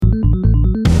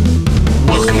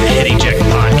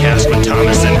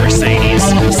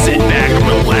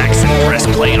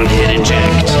play on Hit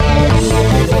Eject.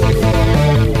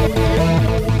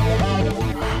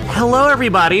 Hello,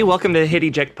 everybody. Welcome to Hit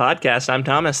Eject Podcast. I'm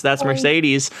Thomas. That's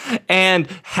Mercedes. And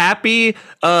happy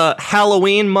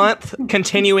Halloween month,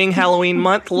 continuing Halloween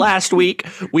month. Last week,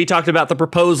 we talked about The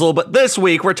Proposal, but this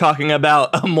week, we're talking about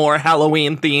a more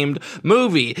Halloween-themed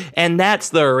movie, and that's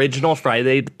the original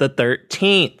Friday the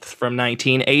 13th from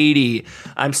 1980.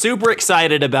 I'm super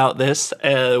excited about this.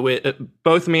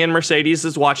 Both me and Mercedes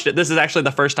has watched it. This is actually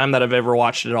the first time that I've ever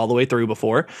watched it all the way through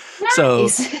before. Nice. So,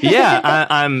 yeah,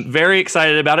 I'm very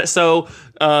excited about it. So,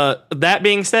 that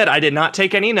being said, I did not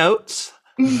take any notes,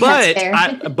 but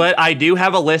I do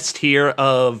have a list here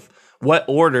of what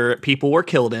order people were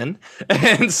killed in,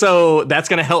 and so that's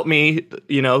going to help me,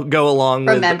 go along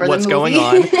with what's going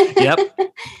on.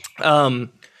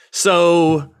 Yep.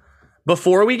 So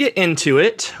before we get into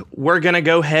it, we're going to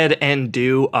go ahead and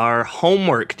do our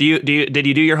homework. Did you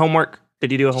do your homework?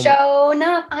 Did you do a homework? Show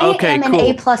enough. I am an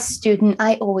A+ student.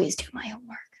 I always do my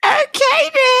homework.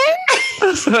 Okay,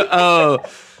 then.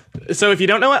 So if you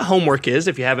don't know what homework is,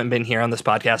 if you haven't been here on this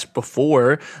podcast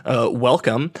before,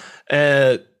 welcome.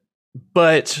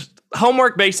 But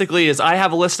homework basically is I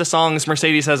have a list of songs.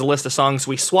 Mercedes has a list of songs.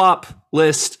 We swap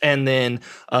lists, and then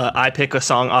I pick a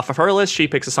song off of her list. She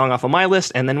picks a song off of my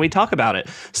list, and then we talk about it.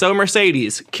 So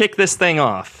Mercedes, kick this thing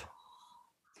off.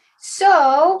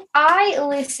 So I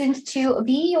listened to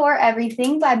Be Your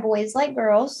Everything by Boys Like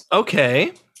Girls.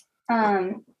 Okay.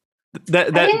 I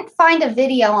didn't find a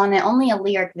video on it, only a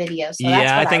lyric video. So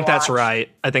I think that's right.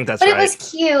 But it was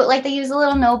cute. Like, they used a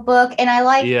little notebook, and I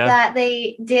like that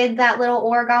they did that little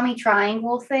origami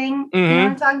triangle thing. Mm-hmm. You know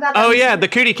what I'm talking about? Oh, yeah, the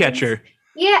cootie catcher.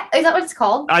 Yeah, is that what it's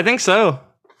called? I think so.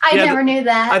 I never knew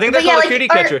that. I think they're called a cootie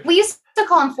catcher. We used to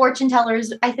call them fortune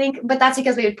tellers, I think, but that's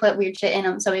because we would put weird shit in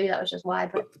them, so maybe that was just why.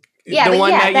 But yeah, the one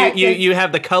that you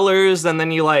have the colors, and then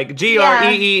you like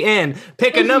GREEN,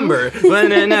 pick a number,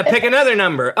 pick another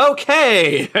number.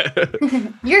 Okay.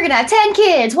 You're gonna have 10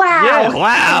 kids. Wow. Yeah,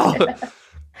 wow.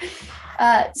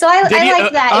 So I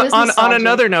like that. It was on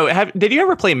another note, did you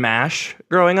ever play MASH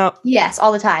growing up? Yes,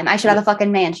 all the time. I should have a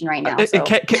fucking mansion right now. So.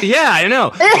 Yeah, I know.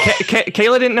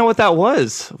 Kayla didn't know what that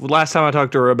was. Last time I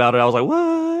talked to her about it, I was like,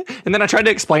 what? And then I tried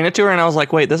to explain it to her, and I was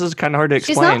like, wait, this is kind of hard to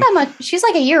explain. She's not that much. She's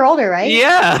like a year older, right?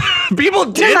 Yeah. People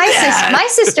did that. My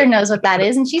sister knows what that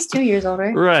is, and she's 2 years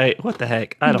older. Right. What the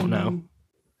heck? I don't know.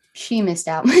 She missed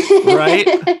out. Right?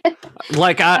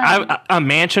 Like a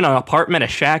mansion, an apartment, a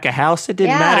shack, a house. It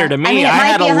didn't matter to me. I mean, I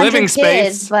had a living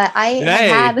space. But I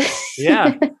had.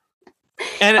 Yeah.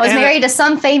 And I was married to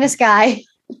some famous guy.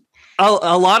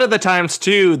 A lot of the times,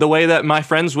 too, the way that my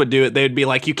friends would do it, they'd be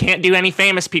like, you can't do any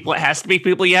famous people. It has to be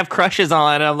people you have crushes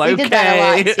on. And I'm like, we did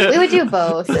that a lot, too. We would do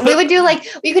both. We would do like,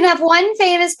 you can have one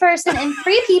famous person and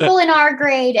 3 people in our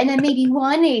grade, and then maybe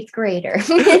 1 8th grader.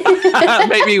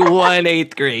 Maybe 1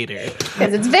 8th grader.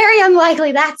 Because it's very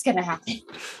unlikely that's going to happen.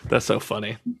 That's so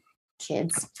funny.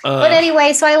 Kids. But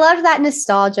anyway, so I loved that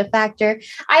nostalgia factor.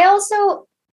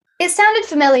 It sounded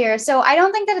familiar, so I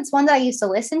don't think that it's one that I used to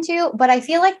listen to, but I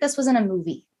feel like this was in a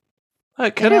movie.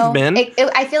 It could have been.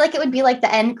 I feel like it would be like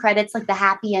the end credits, like the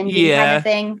happy ending kind of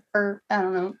thing. Or I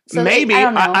don't know. So maybe.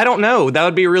 I don't know. That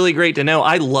would be really great to know.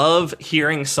 I love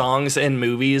hearing songs in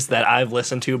movies that I've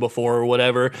listened to before or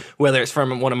whatever, whether it's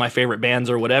from one of my favorite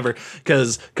bands or whatever.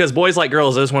 Because Boys Like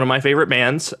Girls is one of my favorite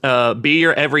bands. Be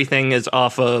Your Everything is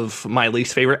off of my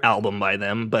least favorite album by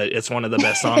them, but it's one of the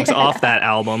best songs off that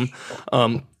album.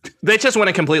 They just went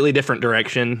a completely different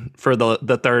direction for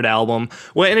the third album.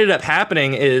 What ended up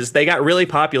happening is they got really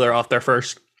popular off their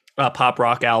first pop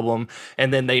rock album,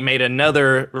 and then they made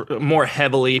another more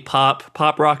heavily pop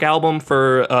rock album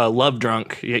for Love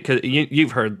Drunk.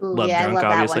 You've heard Love Drunk,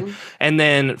 obviously. And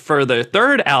then for the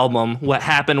third album, what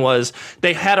happened was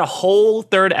they had a whole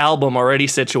third album already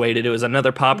situated. It was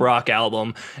another pop rock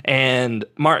album, and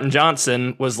Martin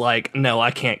Johnson was like, no,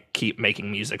 I can't keep making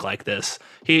music like this.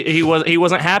 He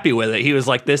wasn't happy with it. He was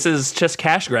like, this is just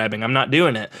cash grabbing. I'm not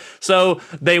doing it. So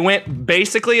they went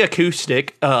basically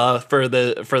acoustic for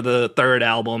the third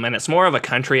album, and it's more of a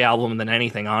country album than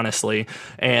anything, honestly.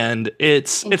 And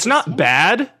it's not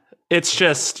bad. It's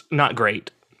just not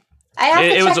great. I have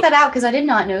to check that out because I did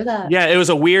not know that. Yeah, it was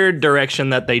a weird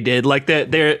direction that they did. Like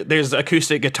there's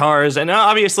acoustic guitars, and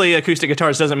obviously acoustic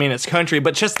guitars doesn't mean it's country,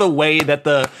 but just the way that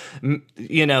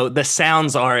the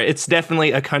sounds are, it's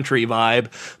definitely a country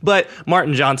vibe. But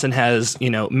Martin Johnson has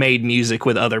made music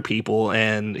with other people,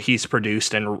 and he's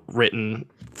produced and written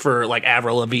for like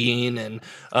Avril Lavigne and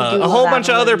I do a whole love bunch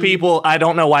of Avril other Lavigne. people. I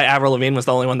don't know why Avril Lavigne was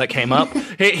the only one that came up.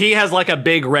 He has like a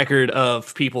big record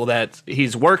of people that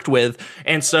he's worked with,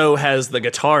 and so has the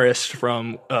guitarist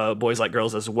from Boys Like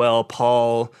Girls as well,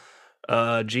 Paul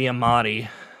Giamatti.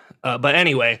 But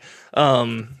anyway,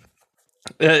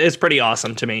 it's pretty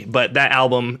awesome to me. But that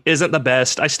album isn't the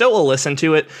best. I still will listen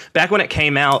to it. Back when it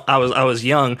came out, I was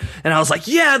young, and I was like,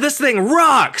 yeah, this thing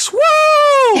rocks, woo!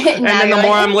 And then the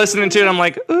more I'm listening to it, I'm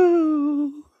like,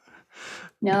 ooh.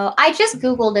 No, I just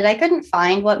Googled it. I couldn't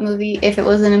find what movie, if it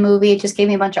was in a movie. It just gave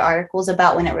me a bunch of articles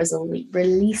about when it was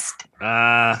released. But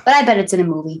I bet it's in a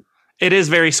movie. It is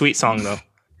a very sweet song, though.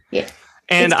 Yeah.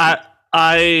 And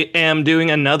I am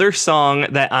doing another song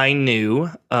that I knew,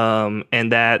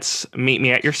 and that's Meet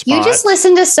Me at Your Spot. You just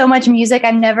listen to so much music.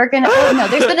 I'm never going to. Oh, no,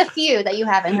 there's been a few that you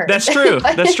haven't heard. That's true.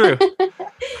 That's true.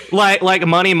 Like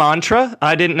Money Mantra.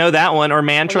 I didn't know that one. Or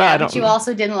Mantra. Yeah, I don't. But you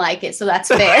also didn't like it, so that's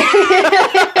fair.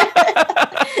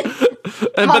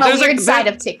 I'm on a weird side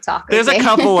of TikTok. There's a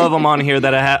couple of them on here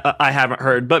that I haven't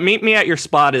heard, but Meet Me at Your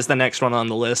Spot is the next one on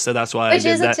the list, so that's why I did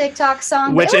that. Which is a TikTok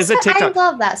song. Which is a TikTok. I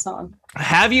love that song.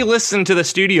 Have you listened to the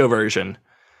studio version?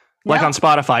 Like No. on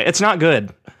Spotify? It's not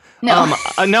good. No.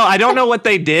 No, I don't know what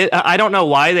they did. I don't know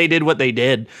why they did what they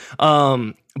did.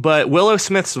 But Willow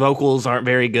Smith's vocals aren't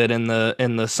very good in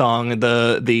the song.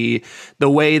 The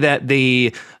way that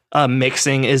the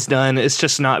mixing is done, it's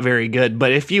just not very good.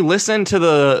 But if you listen to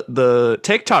the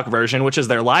TikTok version, which is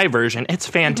their live version, it's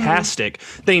fantastic.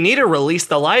 Mm-hmm. They need to release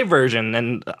the live version,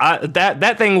 and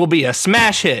that thing will be a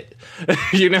smash hit.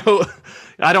 You know,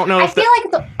 I don't know. I feel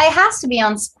like it has to be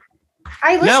on.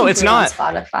 No, it's not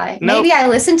on Spotify. Nope. Maybe I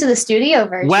listened to the studio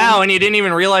version. Wow, and you didn't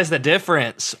even realize the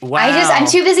difference. Wow. I'm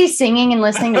too busy singing and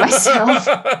listening to myself.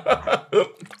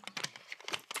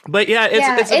 But yeah,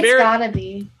 it's gotta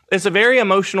be. It's a very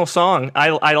emotional song. I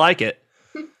like it.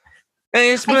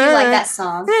 I do like that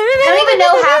song. I don't even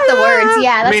know half the words.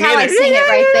 Yeah, that's how I sing it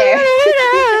right there.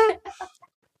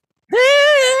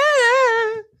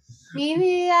 Meet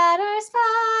me at our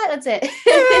spot. That's it.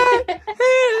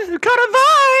 Got a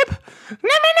vibe.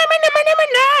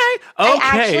 Okay. I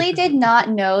actually did not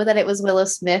know that it was Willow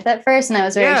Smith at first, and I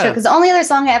was very shocked because the only other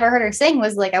song I ever heard her sing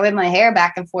was like I whip my hair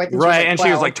back and forth. And right, and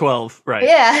she was like 12. Right.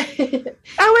 Yeah. I whip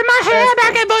my hair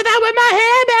back and forth. I whip my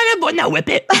hair back and forth. Now whip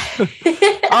it.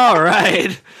 All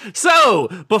right. So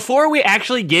before we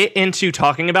actually get into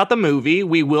talking about the movie,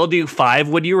 we will do 5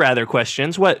 Would You Rather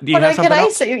questions. What do you have something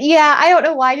else? Yeah, I don't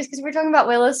know why, just because we're talking about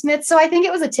Willow Smith. So I think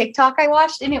it was a TikTok I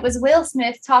watched, and it was Will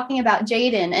Smith talking about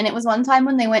Jaden. And it was one time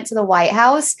when they went to the White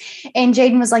House, and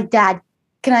Jaden was like, "Dad,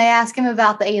 can I ask him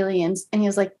about the aliens?" And he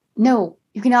was like, "No,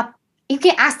 you cannot. You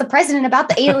can't ask the president about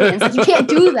the aliens. Like, you can't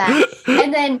do that."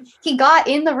 And then he got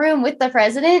in the room with the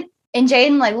president, and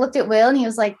Jaden like looked at Will, and he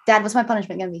was like, "Dad, what's my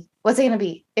punishment gonna be? What's it gonna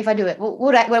be if I do it? What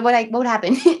would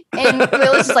happen?" And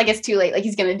Will was just like, "It's too late. Like,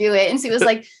 he's gonna do it." And so he was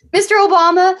like, "Mr.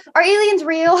 Obama, are aliens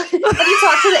real? Have you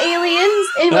talked to the aliens?"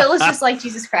 And Will was just like,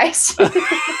 "Jesus Christ."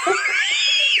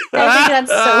 I think that's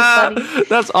so funny.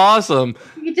 That's awesome.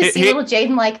 You could just see little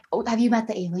Jaden like, "Oh, have you met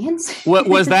the aliens?" What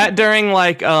was that during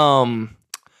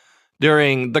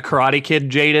during the Karate Kid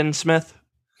Jaden Smith?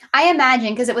 I imagine,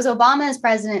 because it was Obama as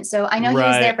president, so I know he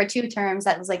was there for 2 terms.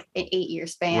 That was like an 8-year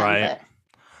span. Right.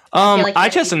 But I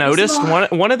just noticed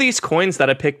one of these coins that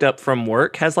I picked up from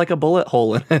work has like a bullet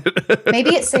hole in it.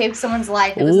 Maybe it saved someone's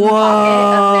life. It was in the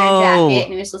pocket of their jacket,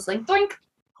 and it was just like, doink.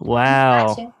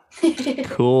 Wow.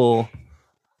 Cool.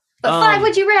 But 5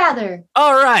 Would You Rather?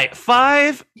 All right,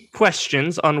 5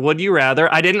 questions on Would You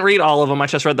Rather. I didn't read all of them. I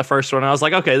just read the first one. I was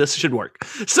like, okay, this should work.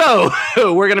 So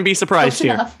we're going to be surprised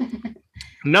here.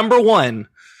 Number 1.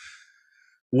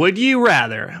 Would you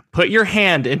rather put your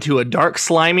hand into a dark,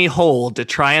 slimy hole to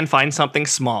try and find something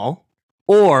small,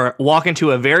 or walk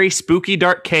into a very spooky,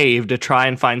 dark cave to try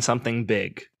and find something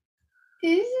big?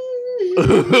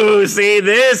 Ooh, see,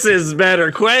 this is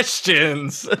better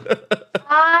questions.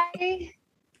 I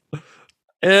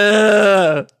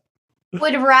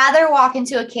would rather walk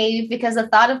into a cave because the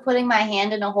thought of putting my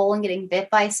hand in a hole and getting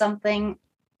bit by something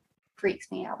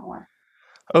freaks me out more.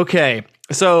 Okay,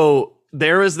 so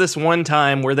there was this one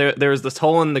time where there was this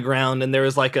hole in the ground, and there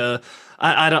was like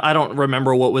I don't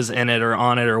remember what was in it or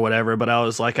on it or whatever, but I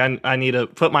was like, I need to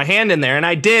put my hand in there, and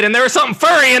I did, and there was something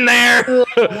furry in there. Ooh,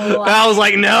 wow. I was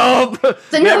like, nope,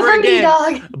 never again.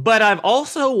 Dog. But I've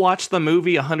also watched the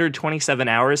movie 127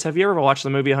 Hours. Have you ever watched the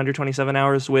movie 127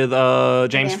 Hours with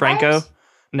James Franco?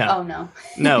 No. Oh, no.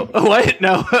 No. What?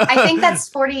 No. I think that's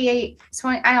 48.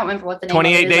 20, I don't remember what the name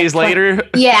 28 of it is. days later?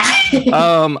 Yeah.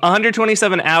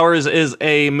 127 Hours is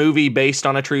a movie based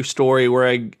on a true story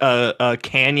where a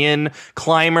canyon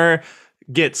climber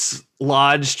gets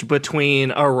lodged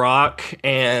between a rock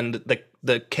and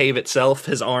the cave itself.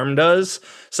 His arm does.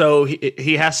 So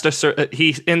he has to.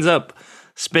 He ends up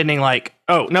spending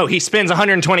he spends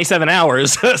 127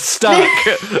 hours stuck.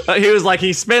 He was like,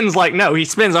 he spends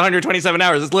 127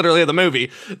 hours. It's literally the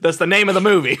movie. That's the name of the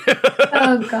movie.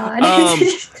 Oh God.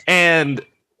 And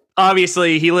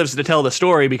obviously he lives to tell the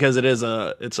story because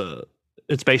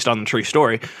it's based on the true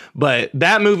story. But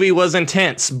that movie was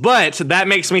intense. But that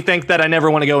makes me think that I never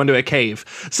want to go into a cave.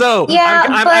 So yeah,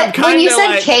 I'm when you said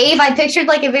like, cave, I pictured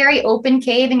like a very open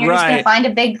cave, and you're just gonna find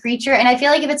a big creature. And I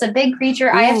feel like if it's a big creature,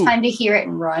 I have time to hear it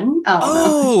and run.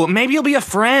 Oh, maybe you'll be a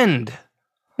friend.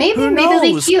 Maybe it'll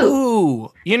be cute.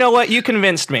 Ooh, you know what? You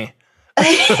convinced me.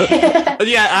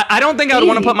 Yeah, I don't think I would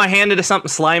want to put my hand into something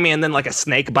slimy and then like a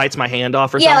snake bites my hand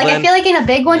off or something. Yeah, like I feel like in a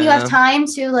big one you have time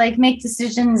to like make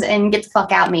decisions and get the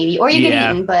fuck out maybe, or you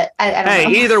get eaten. But I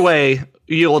don't know. Either way,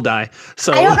 you'll die.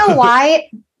 So I don't know why,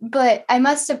 but I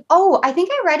must have. Oh, I think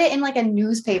I read it in like a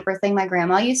newspaper thing my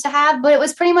grandma used to have, but it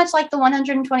was pretty much like the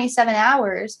 127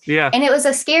 hours. Yeah, and it was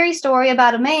a scary story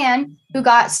about a man who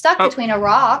got stuck between a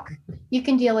rock. You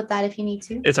can deal with that if you need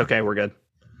to. It's okay. We're good.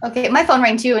 Okay, my phone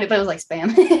rang too, but it was like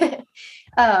spam.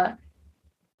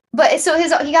 But so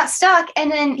he got stuck,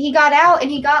 and then he got out,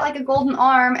 and he got like a golden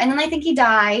arm, and then I think he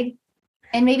died,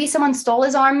 and maybe someone stole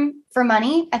his arm for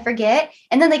money. I forget.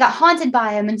 And then they got haunted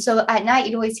by him, and so at night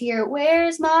you'd always hear,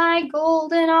 "Where's my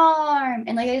golden arm?"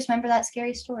 And like I just remember that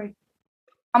scary story.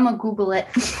 I'm gonna Google it.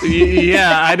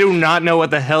 Yeah, I do not know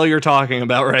what the hell you're talking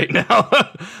about right now.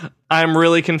 I'm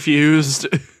really confused.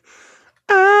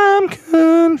 I'm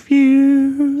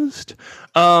confused.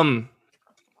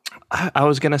 I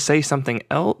was going to say something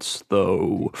else,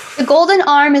 though. The Golden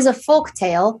Arm is a folk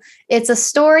tale. It's a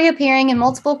story appearing in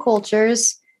multiple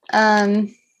cultures. The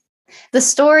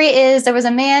story is there was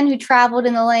a man who traveled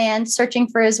in the land searching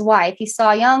for his wife. He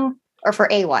saw for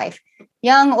a wife.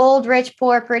 Young, old, rich,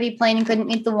 poor, pretty, plain, and couldn't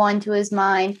meet the one to his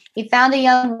mind. He found a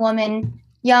young woman,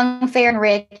 young, fair, and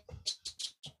rich,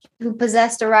 who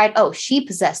possessed she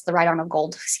possessed the right arm of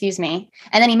gold, excuse me.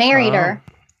 And then he married her.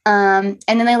 And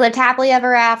then they lived happily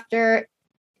ever after.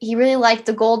 He really liked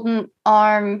the golden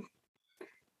arm.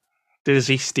 Does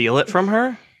he steal it from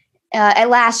her?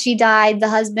 At last she died. The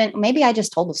husband, maybe I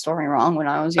just told the story wrong when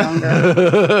I was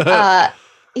younger.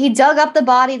 He dug up the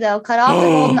body though, cut off the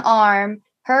golden arm,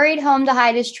 hurried home to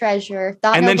hide his treasure.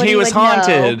 And then he was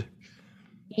haunted. Know.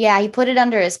 Yeah, he put it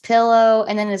under his pillow,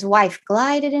 and then his wife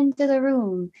glided into the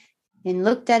room and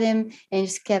looked at him and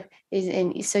just kept.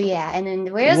 And so yeah, and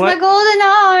then where's my golden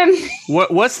arm?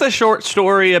 What's the short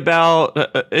story about?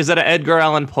 Is it an Edgar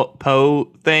Allan Poe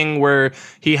thing where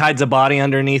he hides a body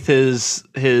underneath his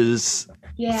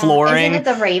flooring? Isn't it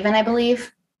The Raven? I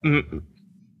believe. Isn't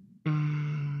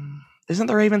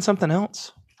The Raven something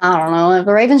else? I don't know.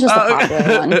 The Raven's just a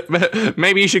popular one.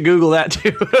 Maybe you should Google that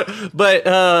too. But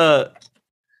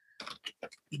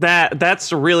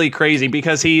that's really crazy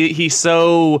because he's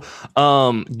so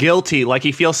guilty. Like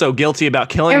he feels so guilty about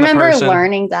killing the person. I remember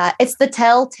learning that. It's the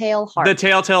telltale heart. The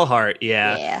telltale heart,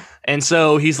 yeah. And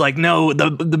so he's like, no,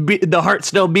 the heart's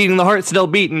still beating. The heart's still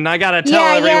beating. I gotta tell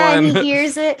everyone. Yeah, and he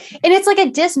hears it, and it's like a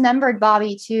dismembered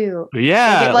body too.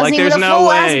 Yeah, it wasn't even a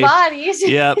full ass body.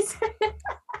 Yep.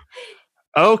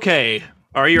 Okay,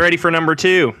 are you ready for number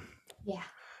 2? Yeah.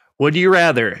 Would you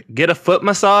rather get a foot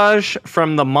massage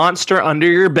from the monster under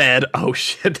your bed? Oh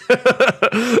shit!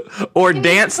 Or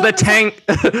dance the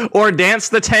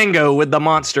tango with the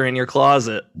monster in your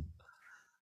closet?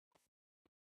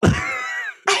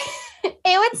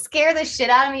 It would scare the shit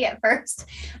out of me at first,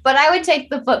 but I would take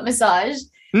the foot massage.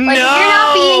 Like, no! If you're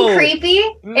not being creepy,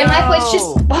 and my foot's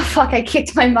just I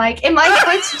kicked my mic, and my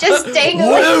foot's just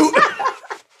dangling.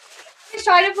 I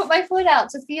try to put my foot out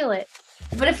to feel it.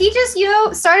 But if he just,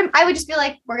 started, I would just be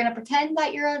like, we're going to pretend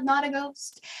that you're not a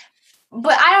ghost.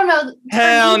 But I don't know.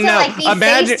 Hell no. Like, be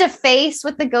face to face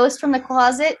with the ghost from the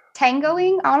closet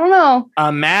tangoing. I don't know.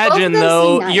 Imagine,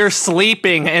 though, you're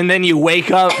sleeping and then you wake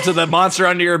up to the monster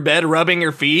under your bed rubbing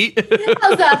your feet.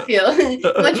 How's that feel?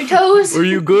 Want your toes? Are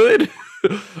you good?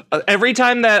 Every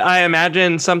time that I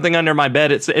imagine something under my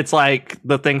bed, it's like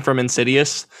the thing from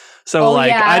Insidious. So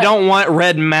I don't want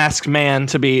Red Masked Man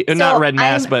to be not Red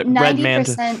Mask, but Red Man.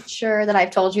 90% sure that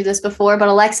I've told you this before, but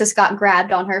Alexis got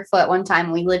grabbed on her foot one time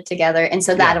we lived together, and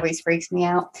so that always freaks me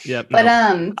out. Yep. But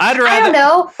I don't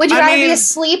know. Would you rather be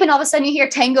asleep and all of a sudden you hear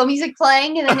tango music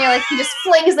playing, and then you're like, he just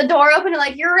flings the door open and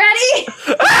like, you're ready?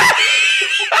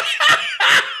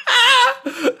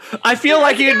 I feel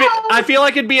like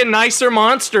it'd be a nicer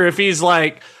monster if he's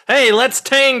like, hey, let's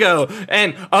tango.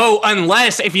 And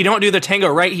unless if you don't do the tango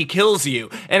right, he kills you.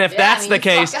 And if that's the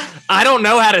case, I don't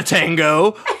know how to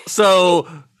tango.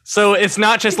 So it's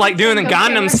not just like doing the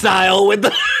Gangnam Style with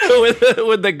the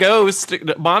with the ghost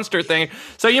monster thing.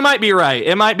 So you might be right.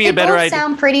 It might be a better idea.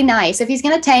 Sound pretty nice. If he's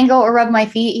gonna tango or rub my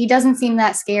feet, he doesn't seem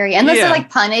that scary. Unless they're like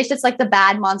punished. It's like the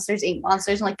bad monsters eat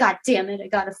monsters. And like, God damn it, I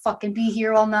gotta fucking be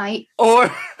here all night. Or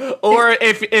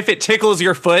if it tickles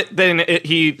your foot, then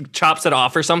he chops it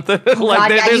off or something. There's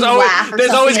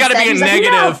always got to be a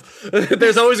negative. No.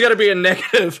 There's always got to be a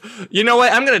negative. You know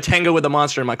what? I'm gonna tango with the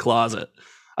monster in my closet.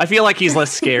 I feel like he's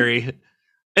less scary.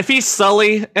 If he's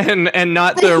Sully and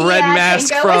not the red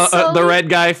mask from the red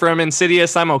guy from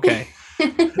Insidious, I'm okay.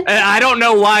 And I don't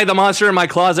know why the monster in my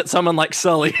closet someone like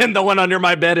Sully and the one under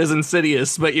my bed is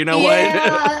Insidious, but you know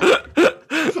what?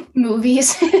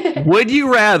 Movies. Would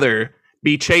you rather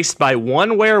be chased by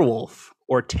one werewolf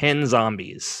or 10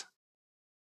 zombies?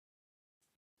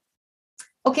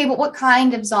 Okay, but what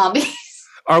kind of zombies?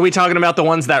 Are we talking about the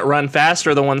ones that run fast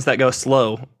or the ones that go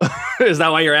slow? Is that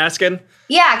why you're asking?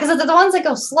 Yeah, because the ones that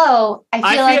go slow,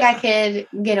 I feel like I could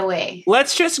get away.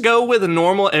 Let's just go with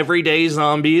normal everyday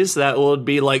zombies that would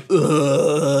be like,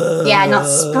 ugh. Yeah, not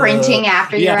sprinting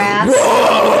after your ass.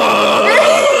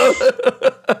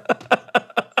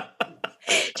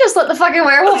 Just let the fucking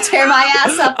werewolf tear my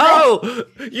ass up. Oh,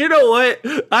 you know what?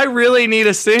 I really need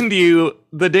to send you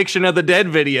the Diction of the Dead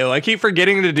video. I keep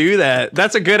forgetting to do that.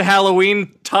 That's a good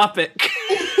Halloween topic.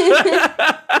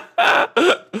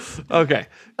 Okay.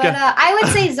 But I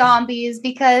would say zombies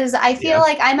because I feel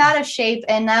like I'm out of shape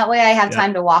and that way I have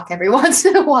time to walk every once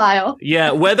in a while.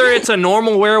 Yeah, whether it's a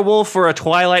normal werewolf or a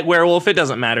Twilight werewolf, it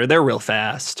doesn't matter. They're real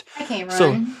fast. I can't run.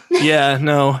 So, yeah,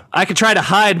 no. I could try to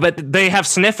hide, but they have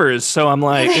sniffers, so I'm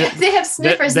like... they have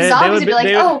sniffers. The zombies would be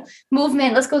like,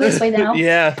 movement, let's go this way now.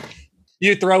 Yeah.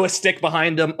 You throw a stick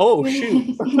behind them. Oh,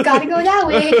 shoot. Gotta go that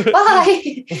way.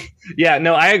 Bye. Yeah,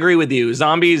 no, I agree with you.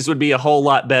 Zombies would be a whole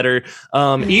lot better.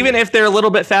 Even if they're a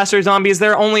little bit faster zombies,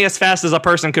 they're only as fast as a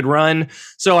person could run.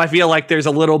 So I feel like there's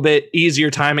a little bit easier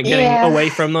time at getting away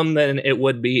from them than it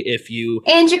would be if you...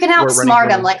 And you can outsmart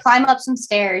them. Like climb up some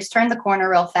stairs, turn the corner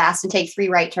real fast, and take 3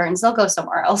 right turns. They'll go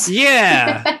somewhere else.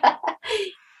 Yeah.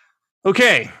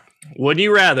 Okay. Would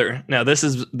you rather... Now, this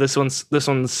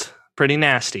one's pretty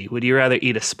nasty. Would you rather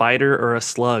eat a spider or a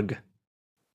slug?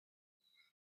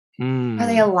 Are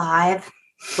they alive?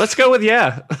 Let's go with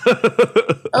yeah.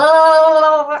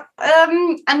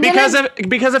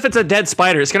 Because if it's a dead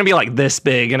spider, it's gonna be like this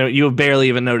big, and you'll barely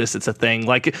even notice it's a thing.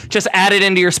 Like just add it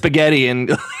into your spaghetti,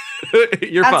 and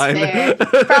you're fine. Fair.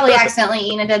 Probably accidentally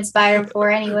eaten a dead spider before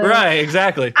anyway. Right,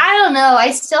 exactly. I don't know.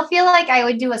 I still feel like I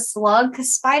would do a slug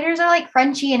because spiders are like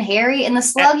crunchy and hairy, and the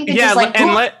slug you can just like.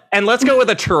 And let's go with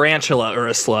a tarantula or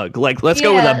a slug. Like let's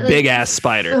go with a big ass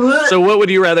spider. So what would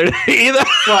you rather eat?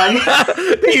 Slug.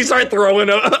 You start throwing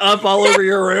up all over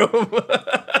your room.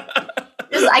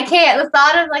 I can't. The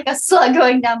thought of like a slug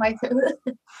going down my throat.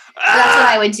 That's what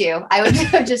I would do. I would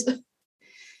just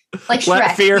like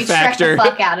Shrek. Fear factor. Shrek the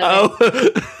fuck out of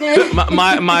it.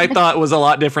 my thought was a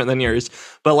lot different than yours.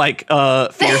 But like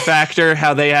Fear Factor,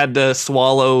 how they had to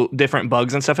swallow different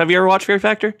bugs and stuff. Have you ever watched Fear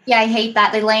Factor? Yeah, I hate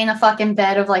that. They lay in a fucking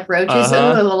bed of like roaches.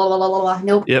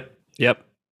 Nope. Yep.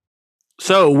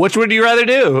 So which would you rather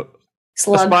do?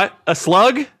 Slug. A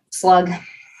slug? Slug.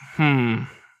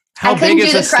 How big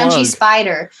is a slug? I couldn't do the crunchy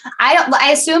spider.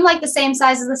 I assume like the same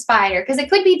size as the spider because it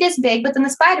could be this big, but then the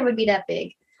spider would be that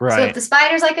big. Right. So if the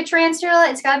spider's like a tarantula,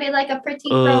 it's got to be like a pretty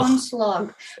grown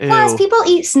slug. Ew. Plus, people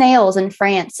eat snails in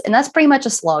France, and that's pretty much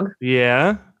a slug.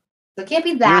 Yeah. So it can't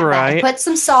be that bad. Put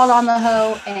some salt on the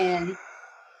hoe and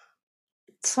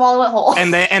swallow it whole.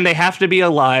 And they have to be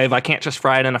alive. I can't just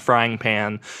fry it in a frying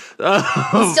pan.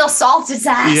 Still salt his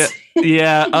ass.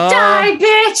 Yeah. Die,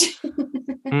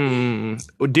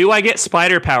 bitch. Do I get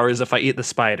spider powers if I eat the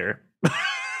spider?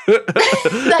 That'd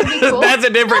be cool. That's a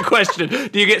different question.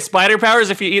 Do you get spider powers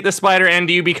if you eat the spider, and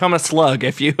do you become a slug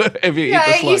if you eat the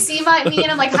slug? You see me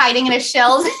and I'm like hiding in a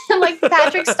shell. I'm like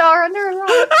Patrick Star under a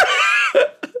rock.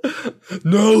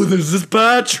 No, this is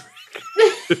Patrick.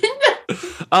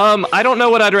 I don't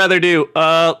know what I'd rather do.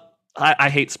 I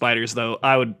hate spiders though.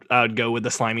 I would go with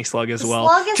the slimy slug as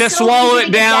well. Just swallow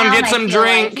it down, get some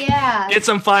drink, get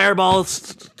some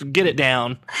fireballs, get it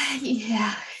down.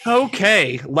 Yeah.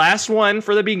 Okay, last one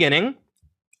for the beginning.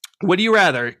 Would you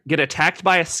rather get attacked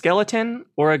by a skeleton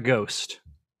or a ghost?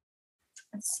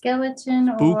 A skeleton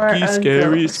or spooky, a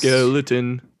scary ghost?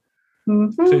 Skeleton.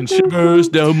 Since she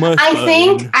burst down my I spine.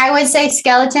 think I would say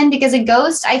skeleton because a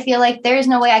ghost, I feel like there's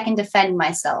no way I can defend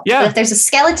myself. Yeah. But if there's a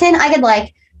skeleton, I could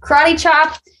like karate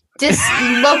chop,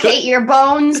 dislocate your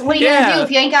bones. What are you gonna do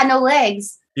if you ain't got no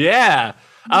legs? Yeah.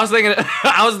 I was thinking,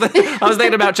 I was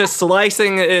thinking about just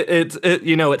slicing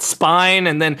its spine,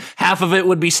 and then half of it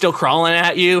would be still crawling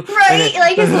at you. Right,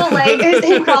 like his little leg, or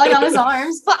him crawling on his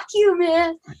arms. Fuck you,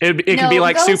 man. It could be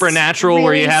like ghosts Supernatural, really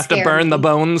where you have to scare burn the me.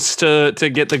 bones to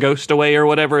get the ghost away or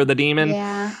whatever, the demon.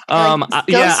 Yeah.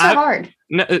 Ghosts are hard.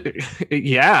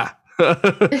 Yeah.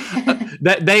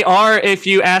 That they are. If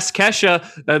you ask Kesha,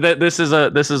 that this is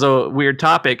a weird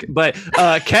topic, but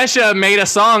Kesha made a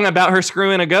song about her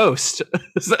screwing a ghost.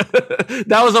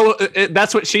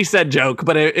 That's what she said joke,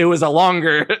 but it was a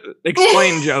longer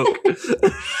explained joke.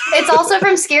 It's also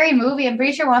from Scary Movie. I'm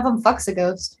pretty sure one of them fucks a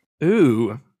ghost.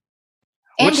 Ooh,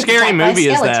 And which gets scary attacked by a movie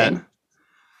is that? skeleton.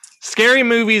 Scary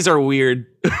movies are weird.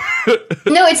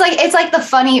 No, it's like the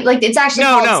funny, like it's actually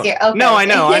called scary. Okay. No, I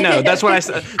know. That's what I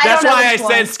said. That's why I which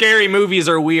one. said scary movies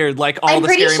are weird. Like all I'm the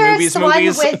pretty scary sure movies it's the one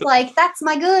movies. with like that's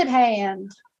my good hand.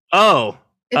 Oh,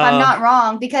 If I'm not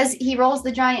wrong, because he rolls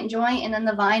the giant joint and then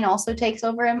the vine also takes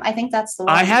over him. I think that's the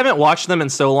one. I haven't watched them in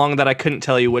so long that I couldn't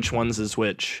tell you which ones is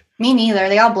which. Me neither.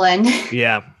 They all blend.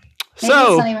 Yeah. Maybe it's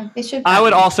So not even- they should I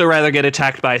would blend. also rather get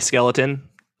attacked by a skeleton.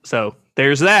 So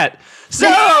there's that.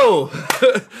 So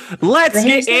let's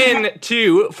get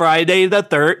into Friday the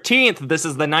 13th. This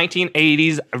is the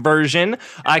 1980s version.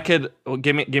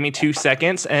 Give me 2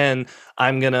 seconds, and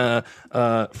I'm gonna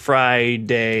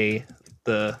Friday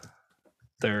the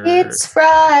 3rd. It's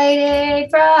Friday.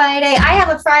 I have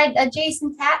a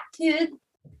Jason tattooed.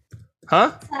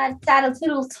 Huh?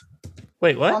 Tattooed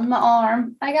Wait, what? on my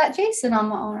arm. I got Jason on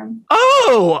my arm.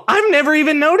 Oh, I've never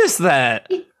even noticed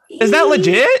that. Is that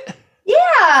legit?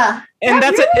 Yeah. And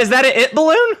is that an It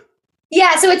balloon?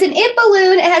 Yeah, so it's an It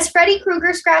balloon. It has Freddy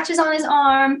Krueger scratches on his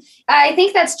arm. I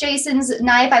think that's Jason's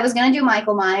knife. I was going to do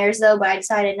Michael Myers, though, but I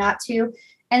decided not to.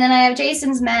 And then I have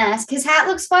Jason's mask. His hat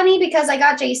looks funny because I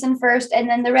got Jason first and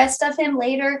then the rest of him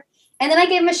later. And then I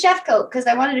gave him a chef coat because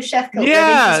I wanted a chef coat.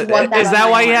 Yeah. Is that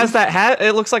why he has that hat?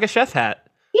 It looks like a chef hat.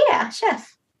 Yeah,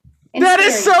 chef. And That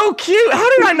is scary. so cute. How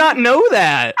did I not know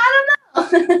that?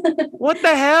 What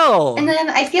the hell? And then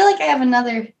I feel like I have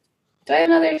another. Do I have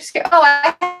another scare? Oh,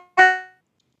 I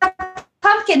have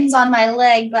pumpkins on my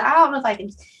leg, but I don't know if I can.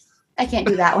 I can't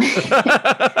do that one.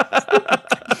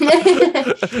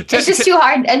 It's just too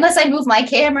hard unless I move my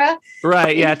camera.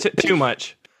 Right, yeah, too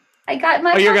much. I got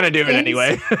my. Oh, you're going to do it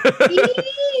anyway.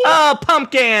 Oh,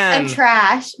 pumpkin. I'm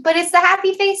trash, but it's the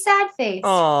happy face, sad face.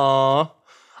 Aw.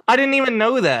 I didn't even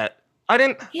know that. I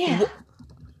didn't. Yeah.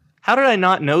 How did I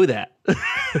not know that?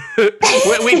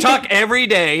 we talk every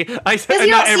day. Because you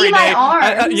don't see my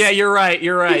arms. Yeah, you're right.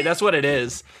 That's what it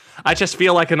is. I just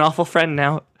feel like an awful friend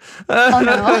now. Oh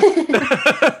no.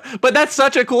 But that's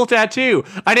such a cool tattoo.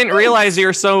 I didn't realize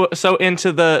you're so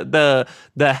into the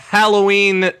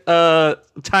Halloween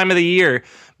time of the year.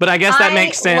 But I guess that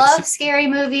makes sense. I love scary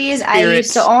movies. I Spirits.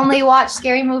 used to only watch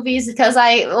scary movies because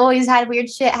I always had weird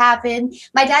shit happen.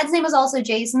 My dad's name was also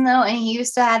Jason, though, and he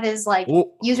used to have his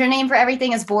username for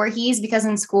everything as Voorhees because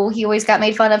in school he always got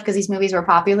made fun of because these movies were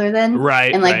popular then.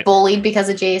 Right. And right. bullied because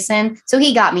of Jason. So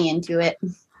he got me into it.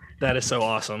 That is so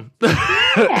awesome.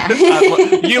 Yeah.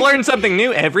 You learn something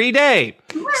new every day.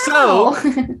 Wow. So,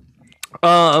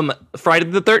 Friday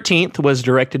the 13th was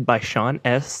directed by Sean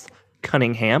S.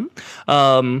 Cunningham.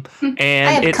 And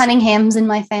I have Cunninghams in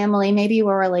my family. Maybe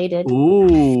we're related.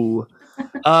 Ooh.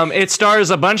 It stars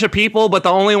a bunch of people, but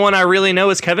the only one I really know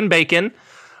is Kevin Bacon.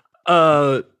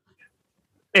 It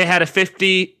had a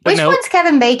 50. Which one's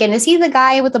Kevin Bacon? Is he the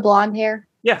guy with the blonde hair?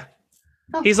 Yeah.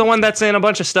 Oh. He's the one that's in a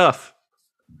bunch of stuff.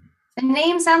 The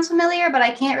name sounds familiar, but I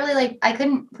can't really I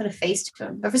couldn't put a face to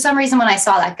him. But for some reason, when I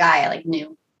saw that guy, I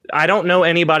knew. I don't know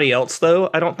anybody else though.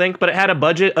 I don't think, but it had a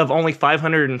budget of only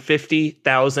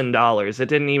 $550,000. It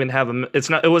didn't even have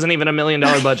It wasn't even $1 million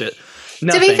budget.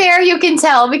 To be fair, you can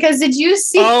tell because did you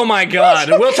see? Oh my God!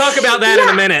 We'll talk about that in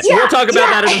a minute. Yeah, we'll talk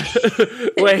about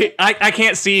that. Wait, I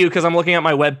can't see you because I'm looking at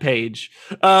my webpage.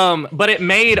 But it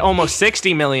made almost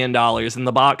 $60 million in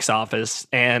the box office,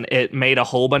 and it made a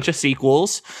whole bunch of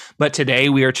sequels. But today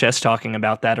we are just talking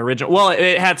about that original. Well,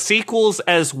 it had sequels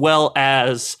as well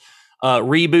as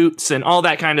reboots and all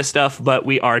that kind of stuff, but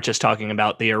we are just talking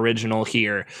about the original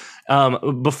here.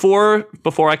 Before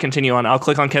I continue on, I'll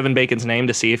click on Kevin Bacon's name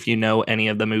to see if you know any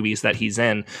of the movies that he's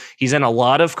in. He's in a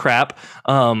lot of crap.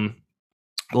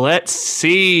 Let's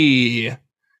see.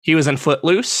 He was in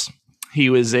Footloose. He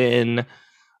was in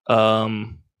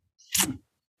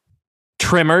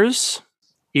Tremors.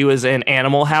 He was in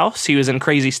Animal House. He was in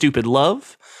Crazy Stupid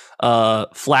Love,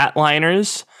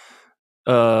 Flatliners,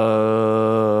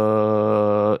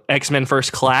 X-Men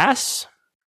First Class.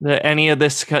 Any of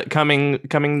this coming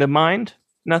to mind?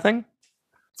 Nothing?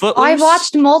 Footloose? I've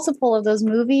watched multiple of those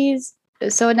movies,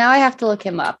 so now I have to look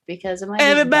him up because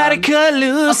everybody cut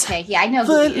loose. Okay, yeah, I know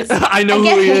who he is. I know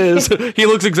who he is. He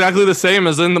looks exactly the same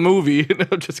as in the movie. No,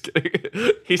 just kidding.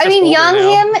 I mean, young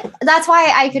him. That's why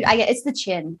I get it's the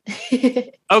chin.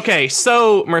 Okay,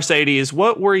 so Mercedes,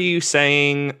 what were you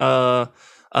saying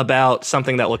about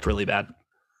something that looked really bad?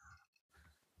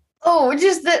 Oh,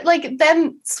 just that, like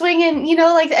them swinging,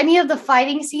 like any of the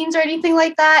fighting scenes or anything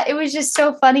like that. It was just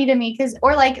so funny to me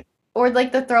or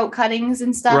the throat cuttings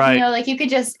and stuff. Right. Like you could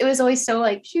just, it was always so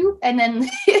like shoot, and then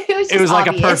it was like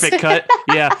obvious. A perfect cut.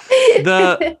 Yeah.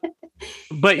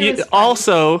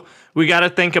 Also, we got to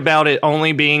think about it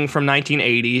only being from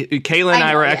 1980. Kayla and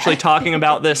I were actually talking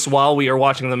about this while we were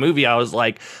watching the movie. I was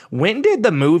like, when did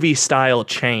the movie style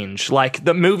change? Like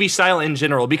the movie style in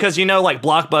general? Because, like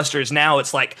blockbusters now,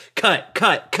 it's like cut,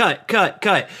 cut, cut, cut,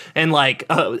 cut. And like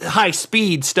high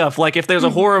speed stuff. Like if there's a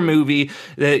horror movie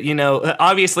that,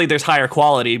 obviously there's higher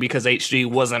quality because HD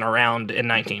wasn't around in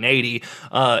 1980.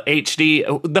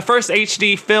 The first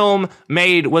HD film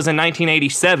made was in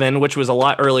 1987, which was a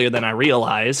lot earlier than I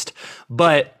realized.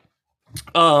 But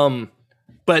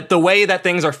the way that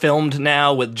things are filmed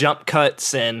now with jump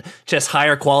cuts and just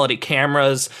higher quality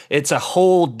cameras, it's a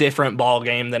whole different ball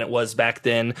game than it was back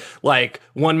then. Like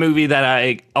one movie that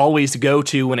I always go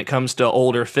to when it comes to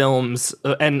older films,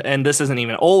 and this isn't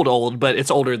even old, but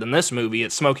it's older than this movie.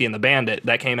 It's Smokey and the Bandit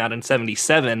that came out in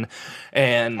 1977,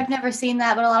 and I've never seen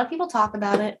that, but a lot of people talk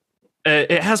about it.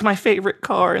 It has my favorite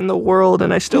car in the world,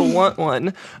 and I still want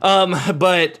one.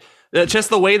 But just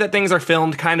the way that things are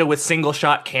filmed, kind of with single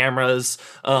shot cameras.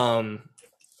 They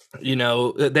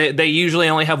usually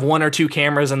only have one or two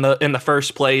cameras in the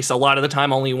first place. A lot of the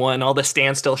time, only one. All the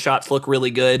standstill shots look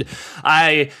really good.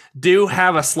 I do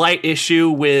have a slight issue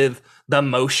with the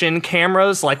motion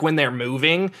cameras, like when they're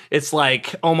moving, it's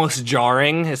like almost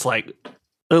jarring. It's like.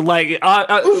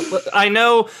 I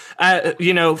know,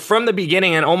 from the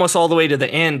beginning and almost all the way to the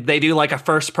end, they do like a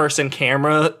first person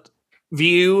camera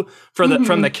view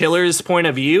from the killer's point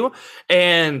of view,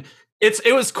 and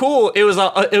it was cool. It was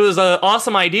an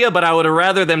awesome idea, but I would have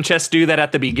rather them just do that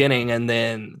at the beginning, and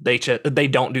then they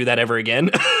don't do that ever again.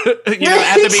 At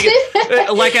the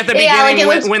beginning,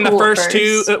 when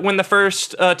the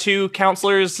first two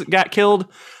counselors got killed.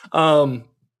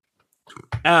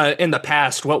 In the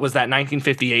past, what was that,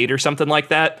 1958 or something like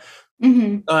that?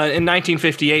 In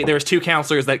 1958, there was two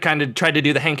counselors that kind of tried to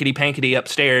do the hankety-pankety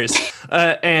upstairs,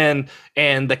 and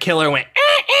the killer went,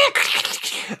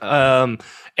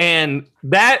 and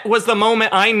that was the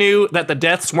moment I knew that the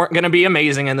deaths weren't going to be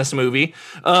amazing in this movie.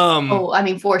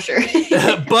 For sure.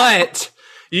 But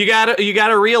you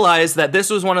gotta realize that this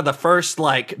was one of the first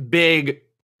like big,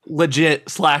 legit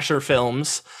slasher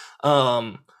films.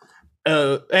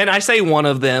 And I say one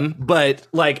of them, but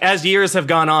like as years have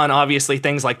gone on, obviously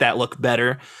things like that look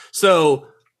better. So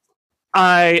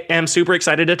I am super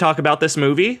excited to talk about this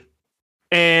movie.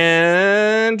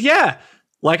 And yeah,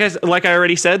 like I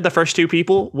already said, the first two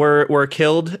people were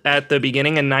killed at the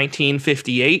beginning in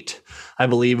 1958, I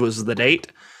believe was the date.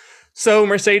 So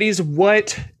Mercedes,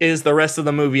 what is the rest of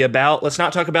the movie about? Let's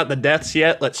not talk about the deaths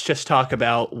yet. Let's just talk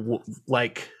about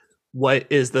what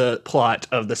is the plot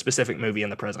of the specific movie in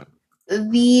the present.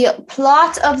 The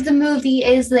plot of the movie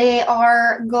is they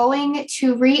are going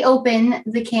to reopen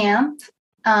the camp.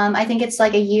 I think it's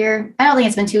like a year. I don't think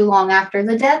it's been too long after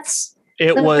the deaths.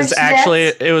 It was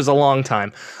a long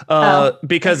time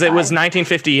because it was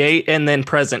 1958 and then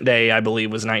present day, I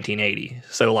believe, was 1980.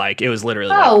 So like it was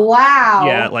literally. Oh, wow.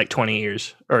 Yeah, like 20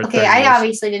 years or 30 I years.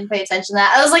 obviously didn't pay attention to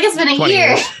that. I was like, it's been a year.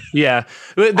 Years. Yeah.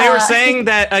 They were saying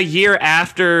that a year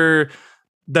after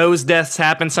those deaths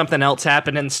happened, something else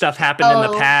happened and stuff happened in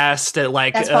the past.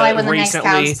 Like that's probably when recently.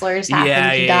 The next counselors happened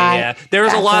to die. Yeah. There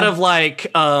was a lot of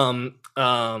like,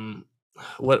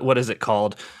 what is it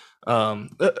called?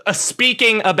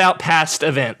 Speaking about past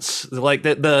events, like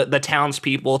the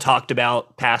townspeople talked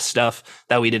about past stuff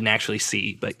that we didn't actually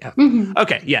see, but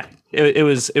okay, yeah, it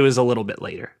was a little bit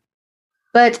later.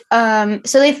 But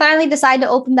so they finally decide to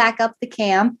open back up the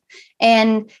camp,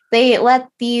 and they let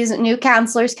these new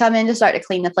counselors come in to start to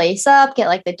clean the place up, get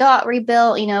like the dot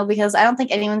rebuilt, because I don't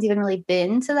think anyone's even really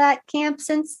been to that camp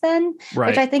since then. Right.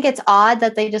 Which I think it's odd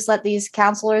that they just let these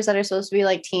counselors that are supposed to be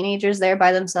like teenagers there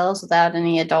by themselves without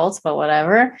any adults, but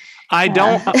whatever. I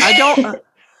don't.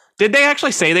 Did they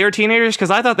actually say they were teenagers?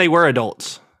 Because I thought they were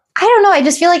adults. I don't know. I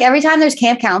just feel like every time there's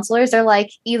camp counselors, they're like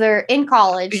either in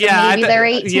college, so maybe they're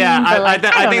 18. Yeah, I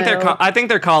think know.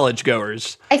 they're college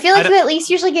goers. I feel like you at least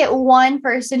usually get one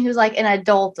person who's like an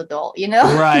adult, you know?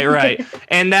 Right.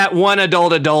 And that one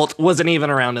adult wasn't even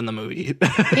around in the movie.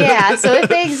 Yeah, so if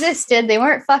they existed, they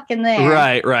weren't fucking there.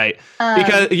 Right.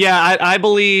 Because I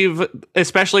believe,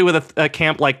 especially with a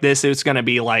camp like this, it's going to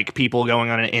be like people going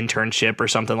on an internship or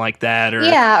something like that,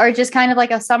 or just kind of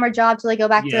like a summer job till they go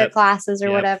back to their classes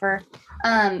or whatever.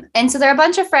 And so there are a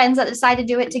bunch of friends that decide to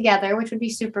do it together, which would be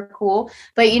super cool.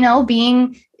 But, you know,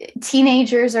 being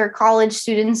teenagers or college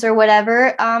students or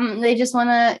whatever, they just want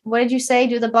to, what did you say?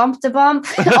 Do the bump to bump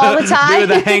all the time? Do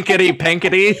the hankety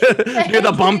pankety. Do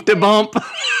the bump to bump.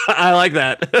 I like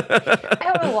that.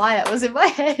 I don't know why that was in my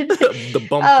head. The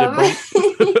bump to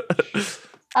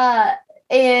bump.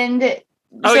 And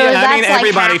oh, so yeah. I mean,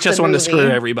 everybody like just wanted to screw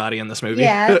everybody in this movie.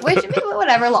 Yeah. Which,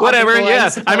 whatever. Whatever. Yeah.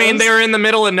 I mean, they were in the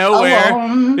middle of nowhere.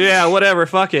 Alone. Yeah. Whatever.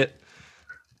 Fuck it.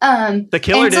 The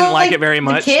killer didn't like it very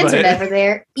much. The kids are never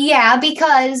there. Yeah.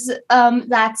 Because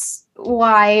that's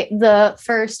why the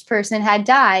first person had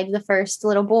died, the first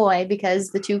little boy, because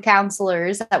the two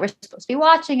counselors that were supposed to be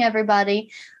watching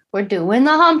everybody were doing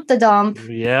the hump-to-dump.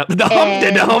 Yep, the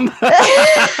hump-to-dump.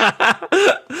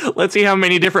 Let's see how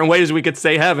many different ways we could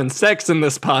say having sex in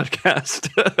this podcast.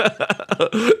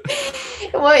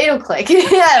 Well, it'll click. I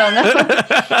don't know.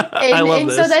 I love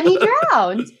this. So then he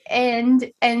drowned,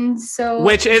 and so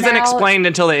which isn't explained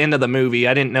until the end of the movie.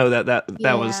 I didn't know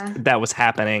that was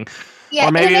happening. Yeah,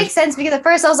 and it makes sense because at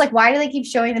first I was like, why do they keep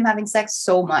showing them having sex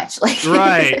so much? Like,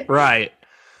 right.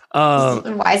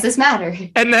 Why does this matter?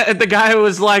 And the guy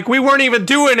was like, we weren't even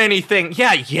doing anything.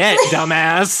 Yeah, yet,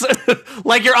 dumbass.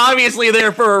 Like, you're obviously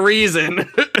there for a reason.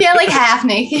 Yeah, like half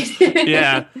naked.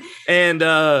 Yeah. And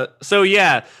so,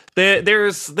 yeah,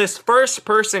 there's this first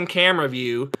person camera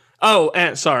view. Oh,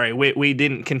 and sorry, we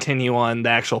didn't continue on the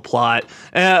actual plot.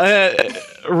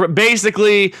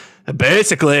 Basically, all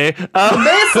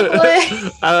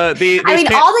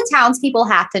the townspeople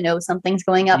have to know something's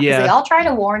going up because they all try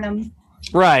to warn them.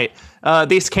 Right.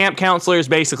 These camp counselors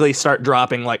basically start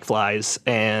dropping like flies,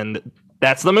 and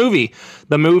that's the movie.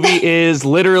 The movie is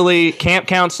literally camp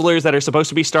counselors that are supposed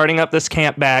to be starting up this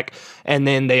camp back, and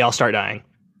then they all start dying.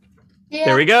 Yeah,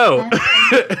 there we go.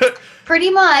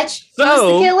 Pretty much. So, who's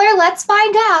the killer? Let's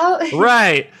find out.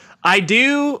 Right. I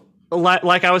do,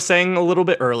 like I was saying a little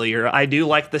bit earlier, I do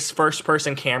like this first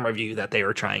person camera view that they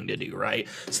were trying to do, right?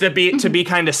 So to be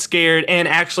kind of scared and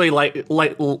actually like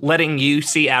letting you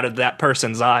see out of that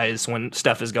person's eyes when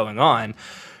stuff is going on.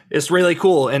 It's really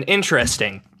cool and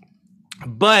interesting.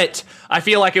 But I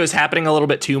feel like it was happening a little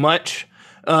bit too much.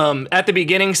 At the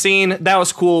beginning scene, that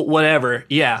was cool, whatever.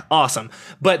 Yeah, awesome.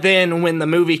 But then when the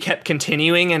movie kept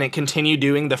continuing and it continued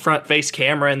doing the front face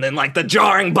camera and then like the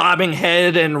jarring bobbing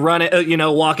head and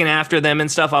walking after them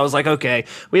and stuff, I was like, okay,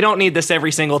 we don't need this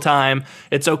every single time.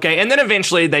 It's okay. And then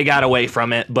eventually they got away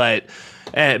from it, but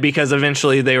because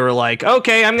eventually they were like,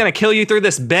 okay, I'm going to kill you through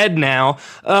this bed now.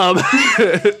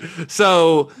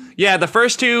 So yeah, the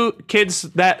first two kids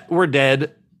that were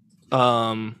dead,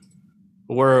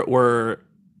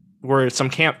 were some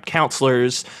camp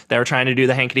counselors that were trying to do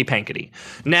the hankety-pankety.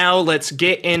 Now let's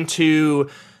get into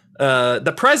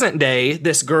the present day.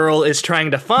 This girl is trying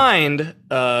to find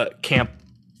Camp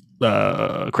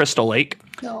Crystal Lake.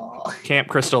 Oh. Camp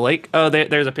Crystal Lake. Oh,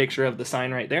 there's a picture of the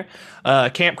sign right there.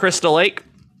 Camp Crystal Lake.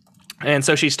 And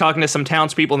so she's talking to some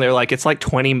townspeople, and they're like, it's like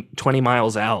 20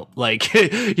 miles out. Like,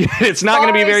 it's not going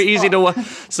to be very easy to...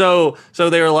 So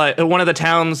they were like, one of the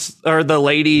towns, or the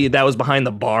lady that was behind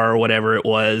the bar or whatever it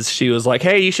was, she was like,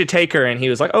 hey, you should take her. And he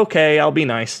was like, okay, I'll be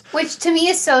nice. Which to me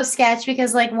is so sketch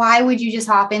because, like, why would you just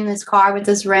hop in this car with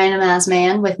this random-ass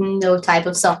man with no type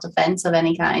of self-defense of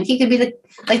any kind? He could be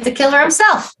the killer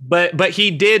himself. But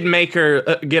he did make her,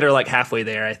 get her, like, halfway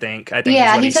there, I think.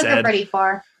 Yeah, he took her pretty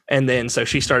far. And then so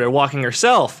she started walking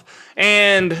herself.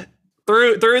 And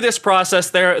through this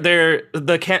process,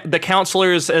 the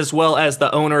counselors as well as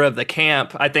the owner of the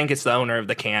camp, I think it's the owner of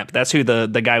the camp. That's who the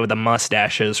guy with the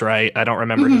mustache is, right? I don't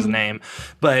remember his name.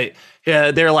 But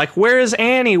they're like, where's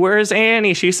Annie? Where's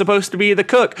Annie? She's supposed to be the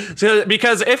cook. So,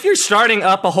 because if you're starting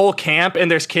up a whole camp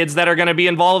and there's kids that are going to be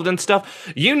involved and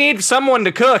stuff, you need someone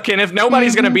to cook. And if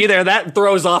nobody's going to be there, that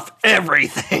throws off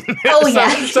everything. Oh,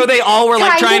 yeah. So they all were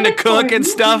like trying to cook and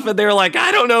stuff. And they were like,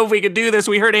 I don't know if we could do this.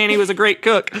 We heard Annie was a great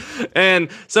cook. And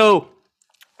so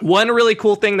one really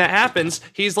cool thing that happens,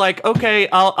 he's like, okay,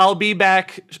 I'll be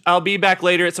back. I'll be back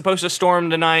later. It's supposed to storm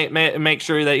tonight. Make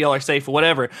sure that y'all are safe or